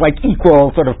parties have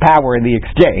equal sort of power in the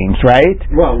exchange, right?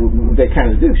 Well, they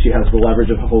kind of do. She has the leverage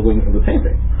of holding the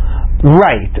painting.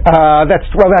 Right. That's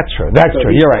true. That's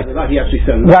true. You're right. He actually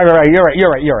said right. You're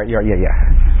right. Yeah.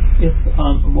 If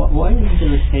why isn't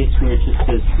there a case where it just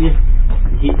says if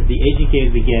the agent gave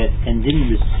the get and didn't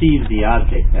receive the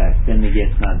object back, then the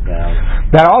get's not valid?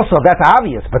 That's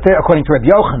obvious, but according to Rabbi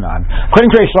Yochanan,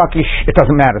 according to Reish Lakish, it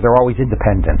doesn't matter. They're always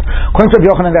independent. According to Rabbi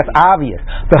Yochanan, that's obvious.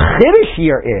 The chiddush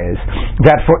here is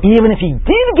that even if he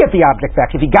didn't get the object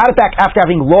back, if he got it back after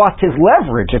having lost his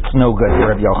leverage, it's no good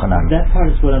for Rabbi Yochanan. That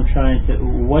part is what I'm trying to.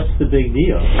 What's the big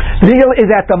deal? The deal is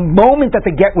at the moment that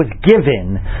the get was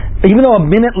given, even though a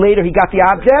minute later he got the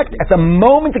object, at the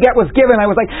moment the get was given, I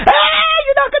was like,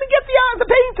 you're not going to get the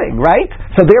painting, right?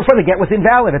 So therefore the get was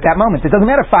invalid at that moment. It doesn't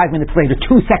matter 5 minutes later,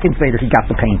 2 seconds later he got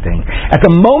the painting. At the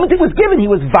moment it was given,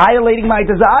 he was violating my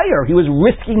desire. He was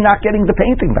risking not getting the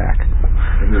painting back.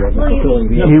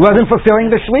 He wasn't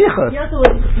fulfilling the shlichus.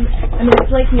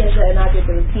 It's like he has an object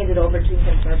that was handed over to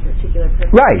him for a particular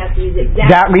purpose. Right.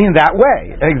 That means that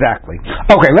way. Exactly.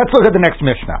 Okay, let's look at the next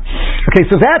Mishnah. Okay,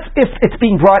 so that's if it's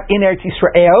being brought in Eretz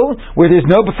Yisrael, where there's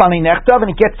no b'fani nechtav,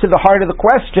 and it gets to the heart of the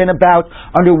question about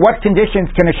under what conditions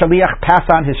can a shaliach pass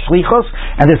on his shlichus,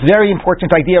 and this very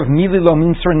important idea of mili lo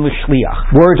minser and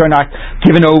l'shliach. Words are not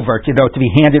given over, to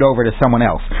be handed over to someone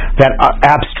else. That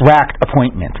abstract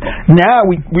appointment. Now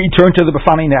we turn to the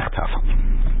b'fani nechtav.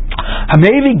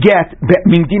 Hamevi get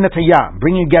min dinat hayam,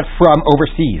 bringing a get from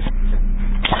overseas.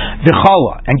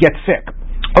 V'chala, and get sick.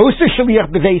 So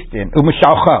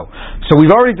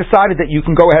we've already decided that you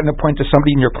can go ahead and appoint to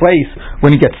somebody in your place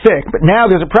when you get sick, but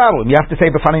now there's a problem. You have to say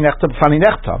b'fani nechtam,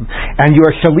 and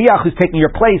your shaliach who's taking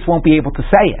your place won't be able to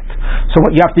say it. So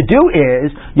what you have to do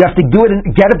is, you have to do it and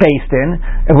get a beis din,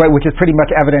 which is pretty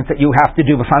much evidence that you have to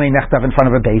do b'fanei nechtav in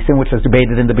front of a beis din, which was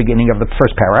debated in the beginning of the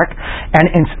first parak,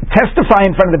 and testify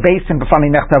in front of the beis din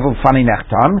b'fanei nechtav or b'fanei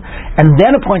nechtam, and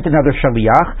then appoint another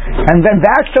shaliach, and then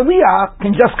that shaliach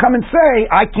can just come and say,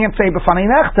 I can't say b'fanei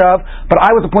nechtav, but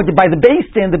I was appointed by the beis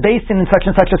din in such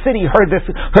and such a city heard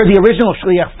the original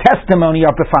shaliach's testimony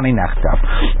of b'fanei nechtav.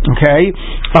 Okay?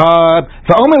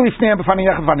 The Omer Lifnei b'fanei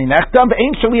nechtav b'fanei nechtam, the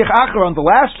Ein Shaliach Acharon, the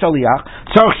last Shaliach,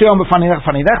 Tzarich She'om b'fanei nechtav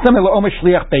b'fanei nechtam, Elo Omer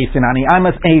Shliach beis din ani. I'm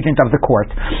an agent of the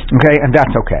court. Okay, and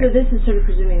that's okay. So this is sort of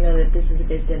presuming though that this is a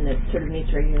beis din that sort of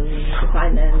meets regularly. You need to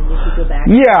find them and you can go back.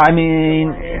 Yeah, I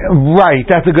mean, right.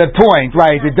 That's a good point.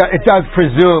 Right. It does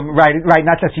presume. Right.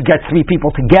 Not just you get three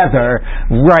people together.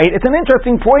 Right. It's an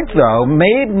interesting point though.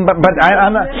 Maybe, but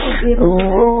I'm not.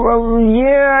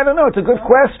 Yeah, I don't know. It's a good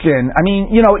question. I mean,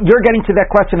 you're getting to that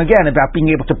question again about being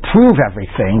able to prove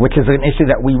everything, which is an issue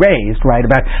that we raised, right?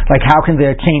 About like how can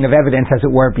the chain of evidence, as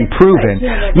it were, be proven?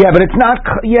 Yeah, but it's not.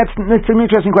 Yeah, it's an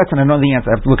interesting question. I know the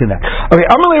answer. I have to look at that. Okay,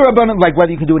 Amalei Rabbanan, like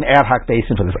whether you can do an ad hoc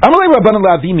basis for this. Amalei Rabbanan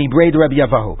LaAvimi Brei Rabbi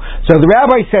Yavahu. So the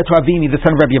rabbi said to Avimi, the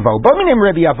son of Rabbi Yavahu, "Bominim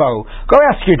Rabbi Yavahu, go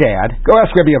ask your dad. Go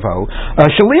ask Rabbi Yavahu.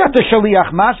 Shaliach to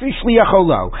shaliach, masri shliach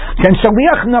olo. Can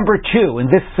shaliach number 2 in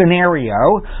this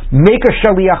scenario make a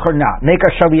shaliach or not? Make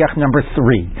a shaliach number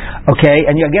 3. Okay,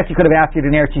 and I guess you could have asked it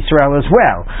in Eretz Yisrael as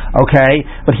well. Okay,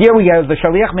 but here we have the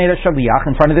shaliach made a shaliach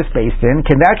in front of this beis din.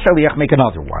 Can that shaliach make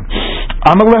another one?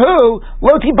 Amalahu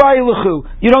loti ba'iluchu.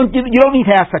 You don't need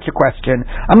to ask such a question.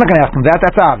 I'm not going to ask him that.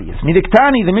 That's obvious.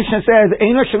 Midiktani, the Mishnah says,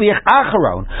 Eino shaliach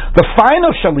acharon. The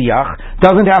final shaliach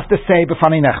doesn't have to say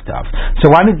b'fanei nechtav. So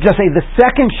why did it just say the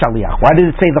second shaliach? Why did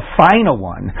it say the final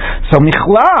one? So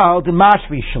michlal de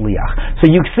mashvi shaliach. So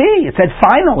you see, it said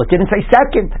final. It didn't say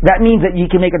second. That means that you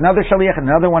can make another shaliach,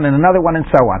 another one, and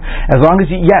so on. As long as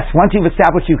once you've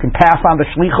established you can pass on the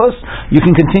shlichus, you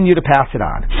can continue to pass it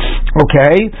on.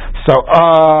 Okay? So,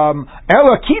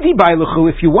 Ela kiti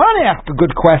bailuchu, if you want to ask a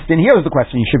good question, here's the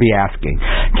question you should be asking.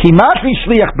 Kimatri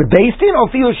shliach bebeis din or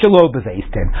filu shelo bebeis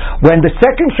din? When the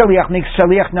second shaliach makes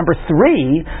shaliach number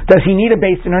 3, does he need a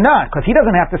beis din or not? Because he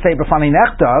doesn't have to say b'fanei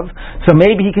nechtav, so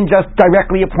maybe he can just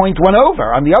directly appoint one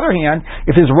over. On the other hand,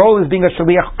 if his role is being a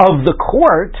shaliach of the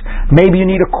court, maybe you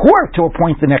need a court to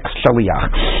appoint the next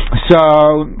shaliach.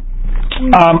 So,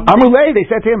 Amrulay, they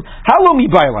said to him, how lo mi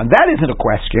bailan? That isn't a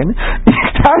question.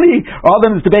 All of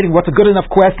them is debating what's a good enough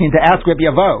question to ask Rabbi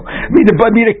Yavo. Since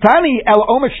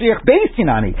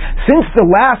the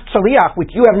last shaliach,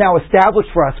 which you have now established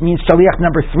for us, means shaliach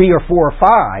number 3 or 4 or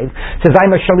 5, says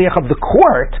I'm a shaliach of the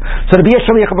court. So to be a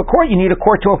shaliach of a court, you need a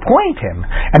court to appoint him.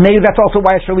 And maybe that's also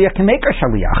why a shaliach can make a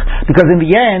shaliach. Because in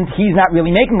the end, he's not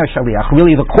really making a shaliach.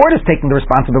 Really, the court is taking the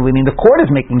responsibility, and the court is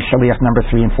making shaliach number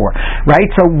 3 and 4. Right?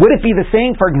 So would it be the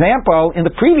same, for example, in the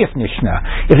previous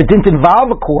Mishnah, if it didn't involve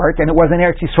a court and it was in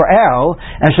Eretz Yisrael,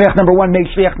 and shliach number 1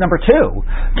 makes shliach number 2?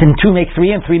 Can 2 make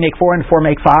 3 and 3 make 4 and 4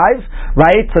 make 5?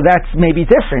 Right? So that's maybe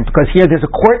different, because here there's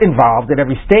a court involved at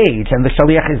every stage, and the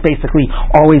shliach is basically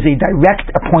always a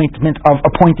direct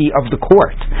appointee of the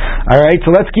court. Alright,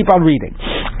 so let's keep on reading.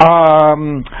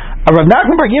 Rav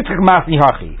Nachman bar Yitzchak Masni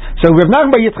Hachi. So Rav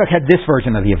Nachman bar Yitzchak had this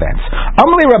version of the events.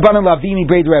 Amalei Rabbanan LaAvimi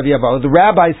Brei Rabbi Yavo. The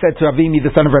rabbi said to Avimi,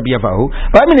 the son of Rabbi Yavo,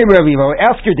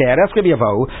 ask your dad, ask Rabbi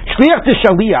Yavo, shliach to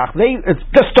shaliach. It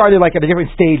just started like at a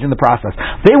different stage in the process.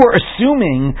 They were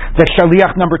assuming that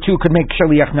shaliach number 2 could make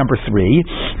shaliach number 3,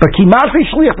 but kimasri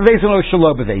shliach beveis din or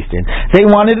shelo beveis din. They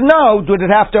wanted to know, would it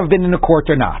have to have been in a court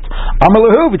or not?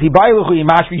 Amalahu v'tibayluchu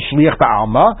yimasri shliach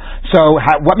ba'alma. So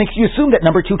what makes you assume that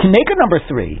number 2 can make a number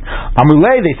 3?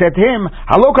 Amrulay, they said to him,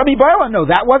 halo kami ba'ala. No,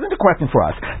 that wasn't a question for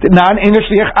us. Non ena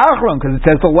shliach achron, because it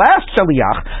says the last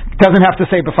shaliach doesn't have to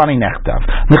say b'fanei nechtav.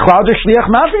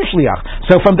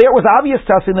 So from there it was obvious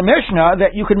to us in the Mishnah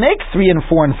that you could make 3 and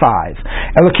 4 and 5.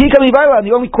 And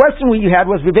the only question you had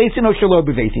was beveis din or shelo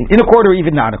beveis din, in a court or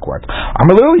even not a court.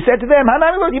 Amalu, he said to them,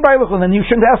 then you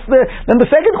shouldn't ask then the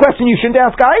second question you shouldn't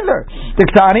ask either. You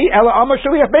say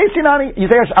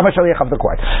I'm a shaliach of the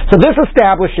court. So this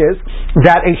establishes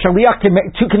that a shaliach can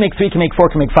make 2, can make 3, can make 4,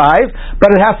 can make 5,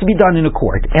 but it has to be done in a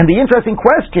court. And the interesting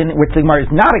question, which the Gemara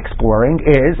is not exploring,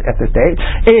 is at this stage,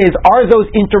 are those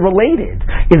interrelated?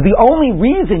 Is the only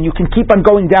reason you can keep on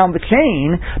going down the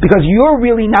chain because you're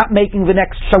really not making the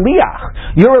next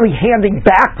shaliach. You're really handing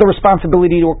back the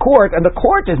responsibility to a court, and the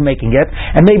court is making it,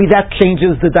 and maybe that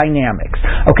changes the dynamics.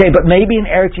 Okay, but maybe in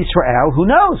Eretz Yisrael, who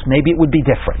knows? Maybe it would be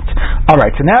different.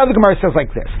 Alright, so now the Gemara says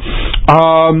like this.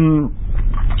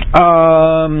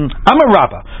 I'm a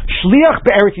Rabbi. Shliach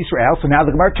be'eretz Yisrael. So now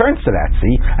the Gemara turns to that.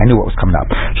 See, I knew what was coming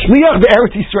up. Shliach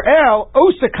be'eretz Yisrael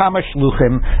osa kama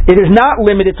shluchim. It is not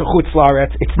limited to chutz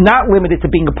laaretz. It's not limited to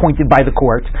being appointed by the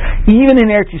court. Even in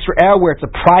Eretz Yisrael, where it's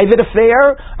a private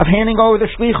affair of handing over the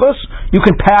shlichus, you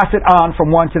can pass it on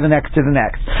from one to the next to the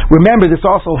next. Remember, this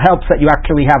also helps that you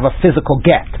actually have a physical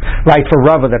get, right? For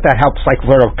Rava, that helps like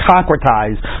sort of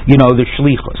concretize, the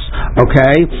shlichus.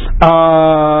 Okay.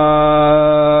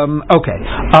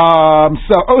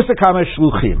 So osakama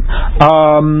shluchim.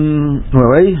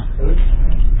 Really?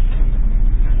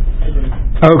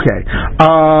 Okay.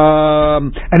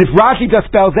 And if Rashi just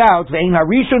spells out ve'ein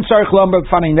harishon tzarich lomar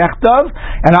b'fanei nechtav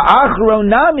and ha'achron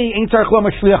nami ein tzarich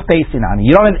lomar shliach beisin ani.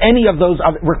 You don't have any of those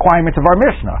requirements of our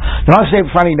Mishnah. You don't have to say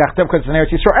b'fanei nechtav because it's an Eretz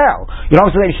Yisrael. You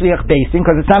don't have to say shliach beisin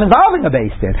because it's not involving a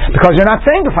beisin, because you're not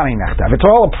saying b'fanei nechtav. It's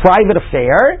all a private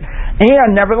affair,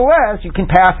 and nevertheless you can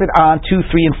pass it on 2,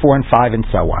 3, and 4, and 5, and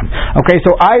so on. Okay,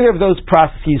 so either of those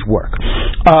processes work.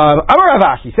 Amar Rav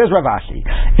Ashi, says Rav Ashi,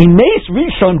 in meis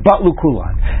rishon batlu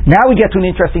kulan. Now we get to an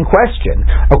interesting question,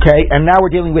 okay? And now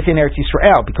we're dealing within Eretz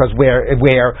Yisrael, because where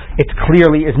it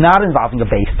clearly is not involving a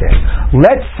base din.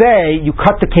 Let's say you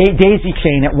cut the daisy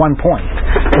chain at one point.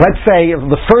 Let's say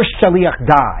the first shaliach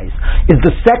dies. Is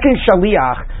the second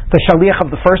shaliach the shaliach of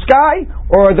the first guy,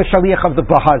 or the shaliach of the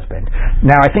husband?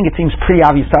 Now, I think it seems pretty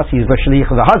obvious to us he's the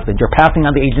shaliach of the husband. You're passing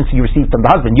on the agency you received from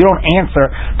the husband. You don't answer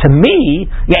to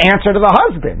me, you answer to the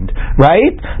husband,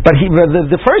 right? But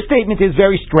the first statement is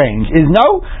very strange.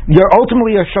 No, you're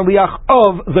ultimately a shaliach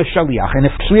of the shaliach. And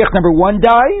if shaliach number 1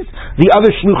 dies, the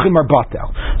other shluchim are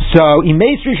batel. So,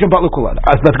 imei srishon batlu kulan.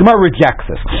 The Gemara rejects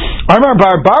this. Amar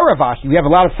bar Rav Ashi, we have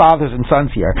a lot of fathers and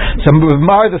sons here. So,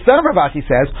 Mar, the son of Rav Ashi,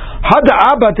 says, Hada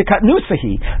abba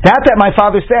that my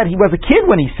father said, he was a kid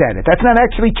when he said it. That's not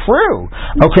actually true.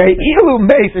 Okay, ilu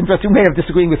meis, interesting way of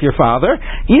disagreeing with your father.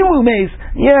 Ilu meis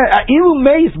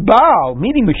baal,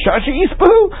 meaning mishashi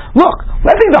ispahu. Look,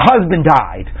 let's say the husband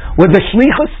died. Would the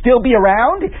shlichus still be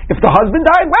around if the husband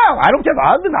died? Well, I don't care if the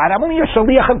husband died. I'm only a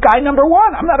shaliach of guy number 1.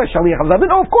 I'm not a shaliach of the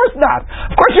husband. No, of course not.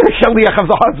 Of course you're a shaliach of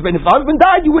the husband. If the husband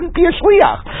died, you wouldn't be a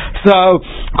shliach. So,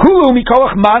 kulu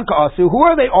mikolach man ka'asu. Who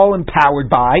are they all empowered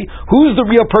by? Who's the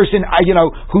real person,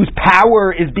 whose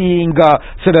power is being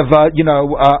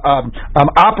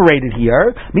operated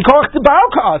here? Mikolach t'baal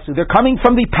ka'asu. They're coming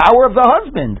from the power of the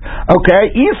husband.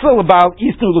 Okay, isal about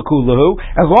isnu l'kuluhu.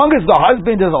 As long as the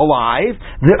husband is alive,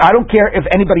 I don't care if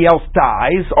anybody else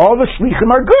dies. All the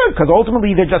shlichim are good, because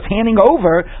ultimately they're just handing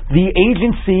over the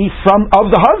agency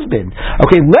of the husband.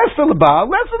 Okay, less than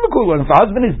l'kuluhu. If the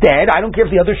husband is dead, I don't care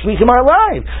if the other shlichim are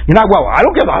alive. You're not, well, I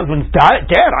don't care if the husband's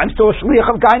dead. I'm still a shliach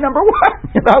of guy number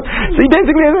 1. So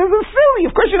basically, this is silly.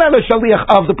 Of course, you're not a shaliach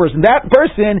of the person. That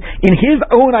person, in his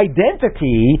own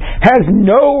identity, has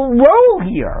no role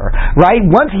here, right?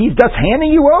 Once he's just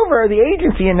handing you over the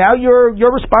agency, and now you're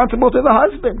responsible to the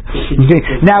husband.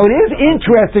 Now, it is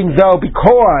interesting, though,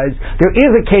 because there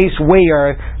is a case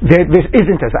where this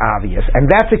isn't as obvious, and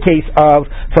that's a case of,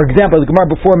 for example, the Gemara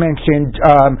before mentioned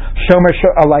shomer,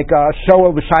 like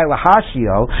shoel b'shayla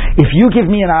hashio. If you give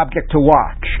me an object to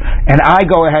watch, and I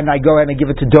go ahead and give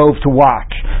it to Dov to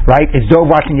watch, right? Is Dov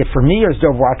watching it for me, or is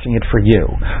Dov watching it for you?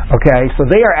 Okay, so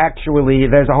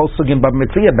there's a whole sugin bab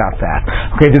mitzvah about that.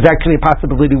 Okay, there's actually a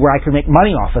possibility where I can make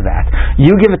money off of that.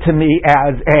 You give it to me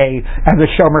as a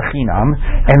shomer chinam,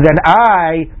 and then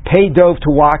I pay Dov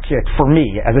to watch it for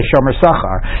me as a shomer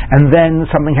sachar, and then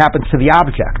something happens to the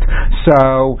object.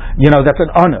 So, that's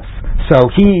an onus. So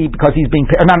because he's being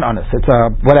paid, not an onus, it's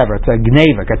a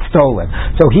gneva, gets stolen.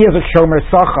 So he as a shomer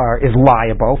sachar is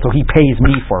liable, so he pays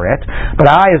me for it. But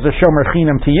I as a shomer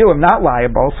chinam to you am not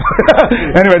liable.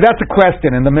 So anyway, that's a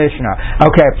question in the Mishnah.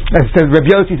 Okay, so Rabbi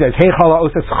Yossi says, Hey chala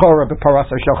oses chora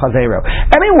b'parasa shel chaveiro.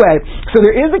 Anyway, so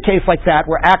there is a case like that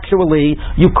where actually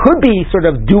you could be sort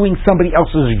of doing somebody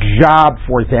else's job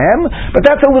for them, but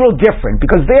that's a little different,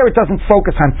 because there it doesn't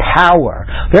focus on power.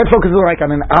 There it focuses like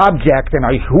on an object, and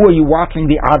who are you watching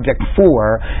the object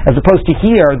for, as opposed to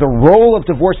here, the role of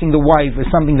divorcing the wife is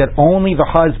something that only the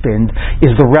husband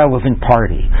is the relevant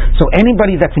party. So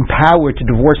anybody that's empowered to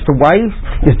divorce the wife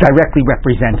is directly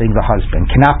representing the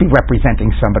husband, cannot be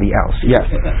representing somebody else. Yes?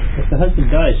 If the husband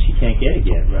dies, she can't get it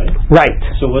yet, right? Right.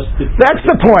 So that's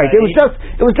the point. It was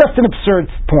just an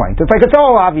absurd point. It's like, it's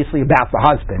all obviously about the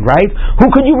husband, right? Who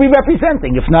could you be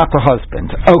representing if not the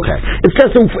husband? Okay. It's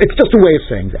just a way of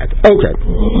saying that. Okay.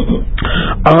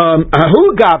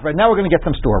 Ahu Gavra, now we're going to get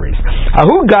some stories.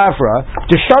 Ahu Gavra,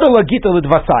 Deshadala Gita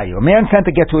Lidvasayu, a man sent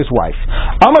to get to his wife.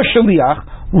 Amar Shaliach,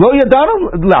 Lo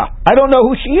Yadanu La, I don't know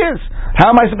who she is. How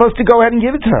am I supposed to go ahead and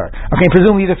give it to her? Okay,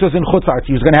 presumably this was in Chutz La'aretz.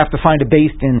 He was going to have to find a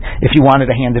beis din if he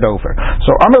wanted to hand it over.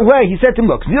 So Amar Le, he said to him,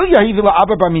 look, fine,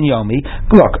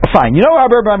 you know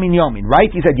Abba Bar Minyomin,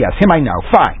 right? He said, yes, him I know.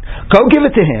 Fine. Go give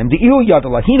it to him. The Ilu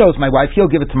Yadala, he knows my wife,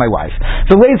 he'll give it to my wife.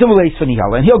 The Leza V'leis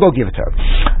V'nihala, and he'll go give it to her.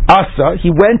 Asa,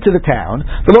 he went to the town.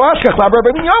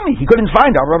 He couldn't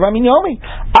find Abba Bar Minyomi.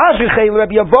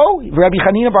 Rabbi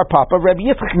Chanina Bar Papa, Rabbi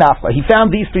Yitzchak Nafla. He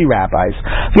found these three rabbis.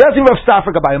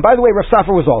 And by the way, Rav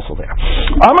Safra was also there.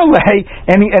 Amalei,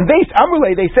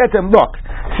 they said to him, look,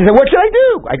 he said, what should I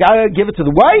do? I gotta give it to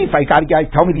the wife. I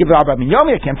told me to give it to Abba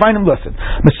Minyomi. I can't find him. Listen,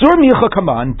 Masur Micha, come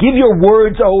on, give your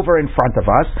words over in front of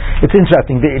us. It's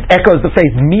interesting. It echoes the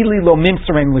phrase Mili lo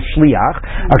mimseren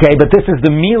l'shliach. Okay, but this is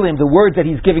the milim. The words that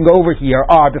he's giving over here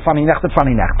are b'fani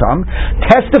nechtam.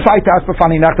 Testify to us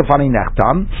b'fani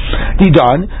nechtam.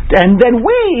 Done. And then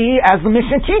we, as the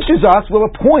Mishnah teaches us, will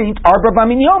appoint Abba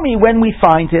Minyomi when we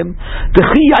find him. The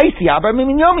Chi Abba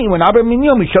Minyomi, when Abba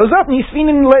Minyomi shows up, we'll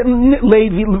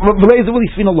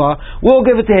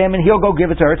give it to him and he'll go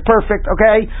give it to her. It's perfect,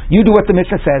 okay? You do what the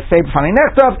Mishnah says. Say b'fani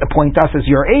nechtav, appoint us as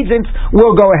your agents.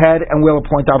 We'll go ahead and we'll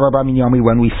appoint Abba Minyomi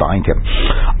when we find him.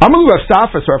 Amalu Rav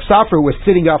Safra, so Rav Safra, who was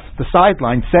sitting off the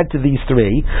sideline, said to these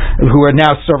three, who are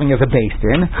now serving as a beis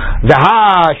din,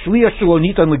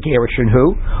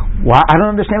 I don't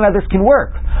understand how this can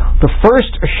work. The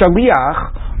first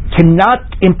shaliach cannot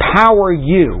empower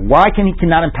you. Why can he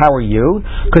cannot empower you?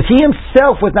 Because he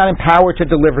himself was not empowered to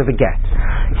deliver the get.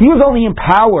 He was only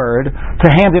empowered to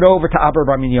hand it over to Abba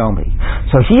Bar Minyomi.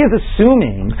 So he is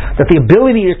assuming that the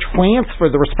ability to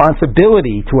transfer the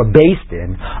responsibility to a beis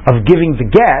din of giving the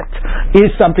get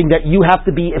is something that you have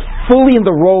to be fully in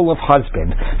the role of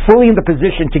husband, fully in the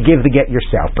position to give the get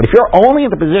yourself. But if you're only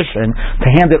in the position to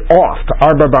hand it off to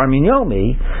Abba Bar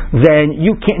Minyomi, then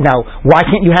you can't. Now, why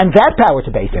can't you hand that power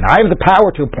to beis din? I have the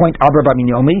power to appoint Abba Bar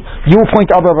Minyomi. You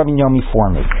appoint Abba Bar Minyomi for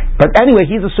me. But anyway,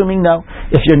 he's assuming no.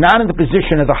 If you're not in the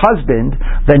position as a husband,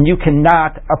 then you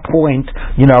cannot appoint,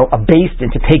 a beis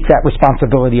din to take that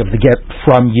responsibility of the get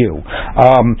from you.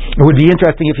 It would be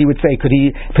interesting if he would say,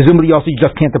 presumably also you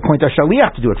just can't appoint a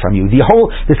shaliach to do it from you.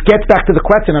 This gets back to the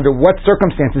question, under what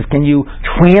circumstances can you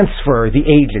transfer the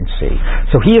agency?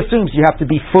 So he assumes you have to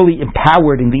be fully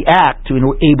empowered in the act to be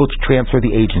able to transfer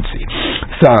the agency.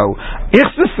 So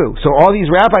all these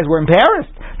rabbis were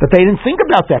embarrassed that they didn't think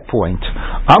about that point.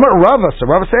 Amar Rava, so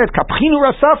Rava said, Kapchinu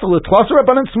Rav Safra, L'tlasu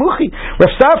Rabbanan Smuchi. Rav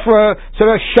Safra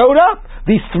sort of showed up.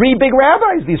 These three big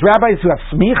rabbis, these rabbis who have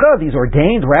smicha, these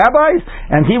ordained rabbis,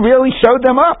 and he really showed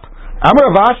them up.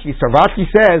 Amar Ravashi, so Ravashi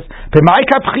says, "B'mai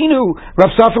kapchinu Rav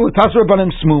Safra l'tasur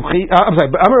banim smuchi." I'm sorry,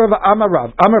 Amar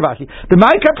Ravashi.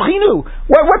 B'mai kapchinu.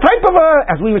 What type of a,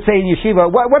 as we would say in yeshiva,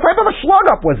 what type of a slug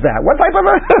up was that? What type of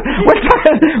a,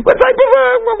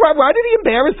 why did he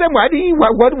embarrass them?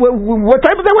 What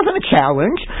type of that wasn't a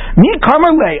challenge? Mi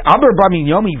kamarle Abba Bar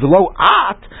Minyomi v'lo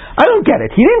at. I don't get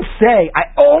it. He didn't say,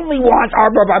 I only want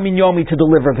Abba Bar Minyomi to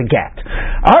deliver the get.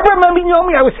 Abba Bar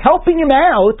Minyomi, I was helping him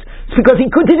out because he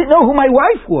didn't know who my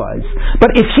wife was.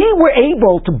 But if he were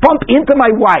able to bump into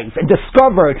my wife and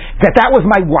discover that was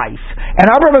my wife, and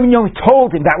Abba Bar Minyomi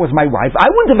told him that was my wife, I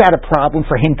wouldn't have had a problem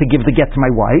for him to give the get to my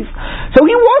wife. So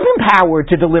he was empowered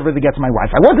to deliver the get to my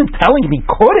wife. I wasn't telling him he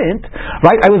couldn't,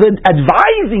 right? I was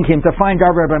advising him to find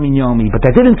Abba Bar Minyomi, but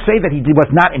that didn't say that he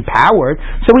was not empowered.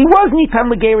 So he was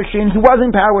Nitan L'Gerushin, he was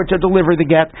empowered to deliver the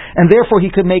get, and therefore he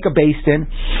could make a beis din.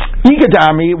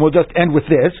 Igadami, we'll just end with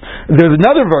this. There's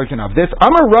another version of this.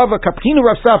 Amar Rava Kapkinu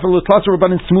Rav Safra l'tlasu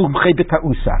Rabbanan Smuch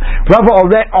b'tausa. Rava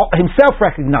himself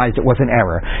recognized it was an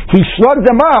error. He shrugged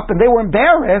them up, and they were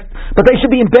embarrassed, but they should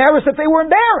be embarrassed if they were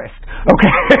embarrassed.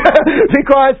 Okay?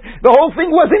 Because the whole thing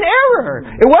was an error.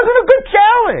 It wasn't a good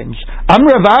challenge.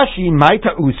 Ravashi, my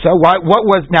ta'usa. What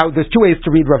was, now there's two ways to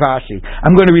read Ravashi.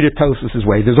 I'm going to read it Tosfos'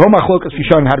 way. There's all machlokas for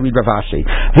showing how to read Ravashi.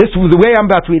 The way I'm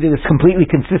about to read it is completely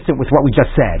consistent with what we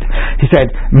just said. He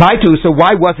said, my ta'usa,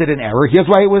 why was it an error? Here's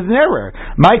why it was an error.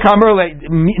 My kamerle,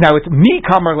 now it's me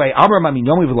kamerle, Abba Bar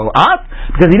Minyomi v'lo at,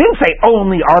 because he didn't say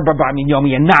only Abba Bar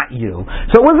Minyomi and not you.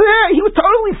 So it was there. He was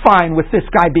totally fine with this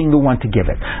guy being the one to give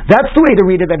it. That's the way to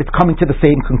read it, that it's coming to the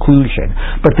same conclusion.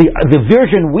 But the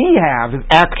version we have is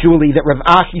actually that Rav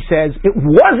Ashi says it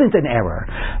wasn't an error.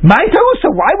 My ta'usa,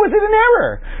 Why was it an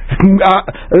error?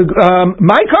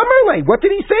 My Kamerle, what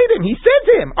did he say to him? He said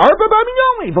to him, Arba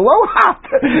Baminomi, below hot.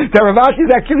 The Rav Ashi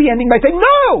is actually ending by saying,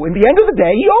 no, in the end of the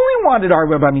day, he only wanted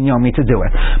Arba Baminomi to do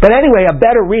it. But anyway, a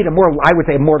better read, I would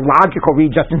say a more logical read,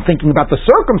 just in thinking about the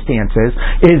circumstances,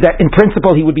 is that in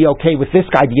principle he would be okay with this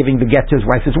guy giving the get to his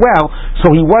wife as well, so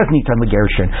he was Nitan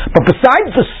L'Gershon. But besides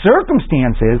the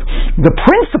circumstances, the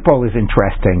principle is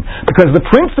interesting, because the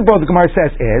principle the Gemara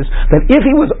says is that if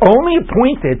he was only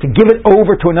appointed to give it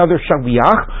over to another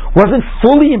shaliach, wasn't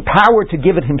fully empowered to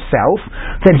give it himself,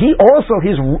 then he also,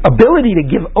 his ability to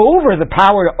give over the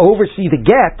power to oversee the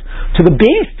get to the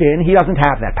Beis Din, he doesn't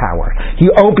have that power.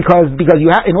 Because you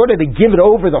have, in order to give it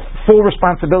over the full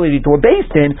responsibility to a Beis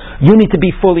Din, you need to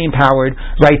be fully empowered,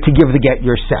 right, to give the get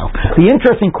yourself. The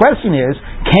interesting question is,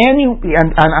 can you,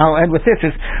 and I'll end with this,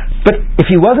 but if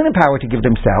he wasn't empowered to give it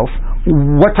himself,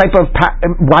 what type of,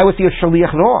 why was he a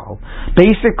shaliach at all?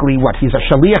 Basically, he's a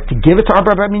shaliach to give it to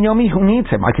Arba Baminomi? Who needs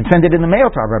him? I could send it in the mail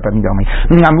to Arba Baminomi.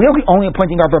 I mean, I'm really only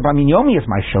appointing Arba Baminomi as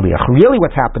my shaliach. Really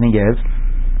what's happening is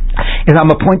I'm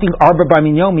appointing Arba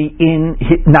Baminomi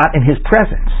not in his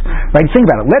presence. Right? Think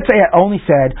about it. Let's say I only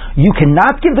said, you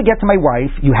cannot give the get to my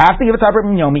wife, you have to give it to Arba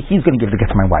Baminomi, he's going to give the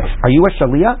get to my wife. Are you a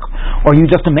shaliach? Or are you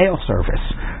just a mail service?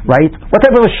 Right? What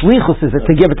type of a shlichus is it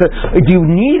to give it to? Do you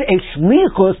need a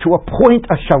shlichus to appoint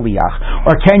a shaliach?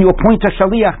 Or can you appoint a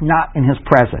shaliach not in his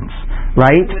presence?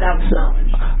 Right? Without his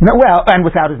knowledge. No, well, and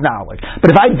without his knowledge.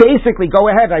 But if I basically go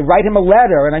ahead, I write him a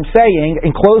letter, and I'm saying,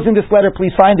 enclosing this letter,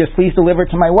 please find this, please deliver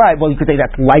it to my wife. Well, you could say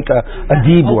that's like a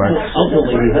dibur.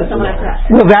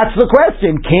 Well, that's the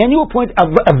question. Can you appoint?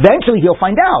 Eventually, he'll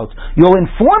find out. You'll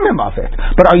inform him of it.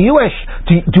 But are you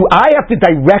do I have to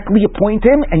directly appoint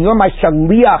him, and you're my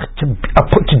shaliach to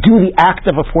do the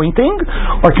act of appointing,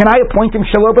 or can I appoint him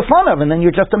shelo b'fanav, and then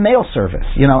you're just a mail service?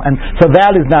 And so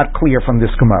that is not clear from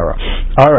this Gemara. All right.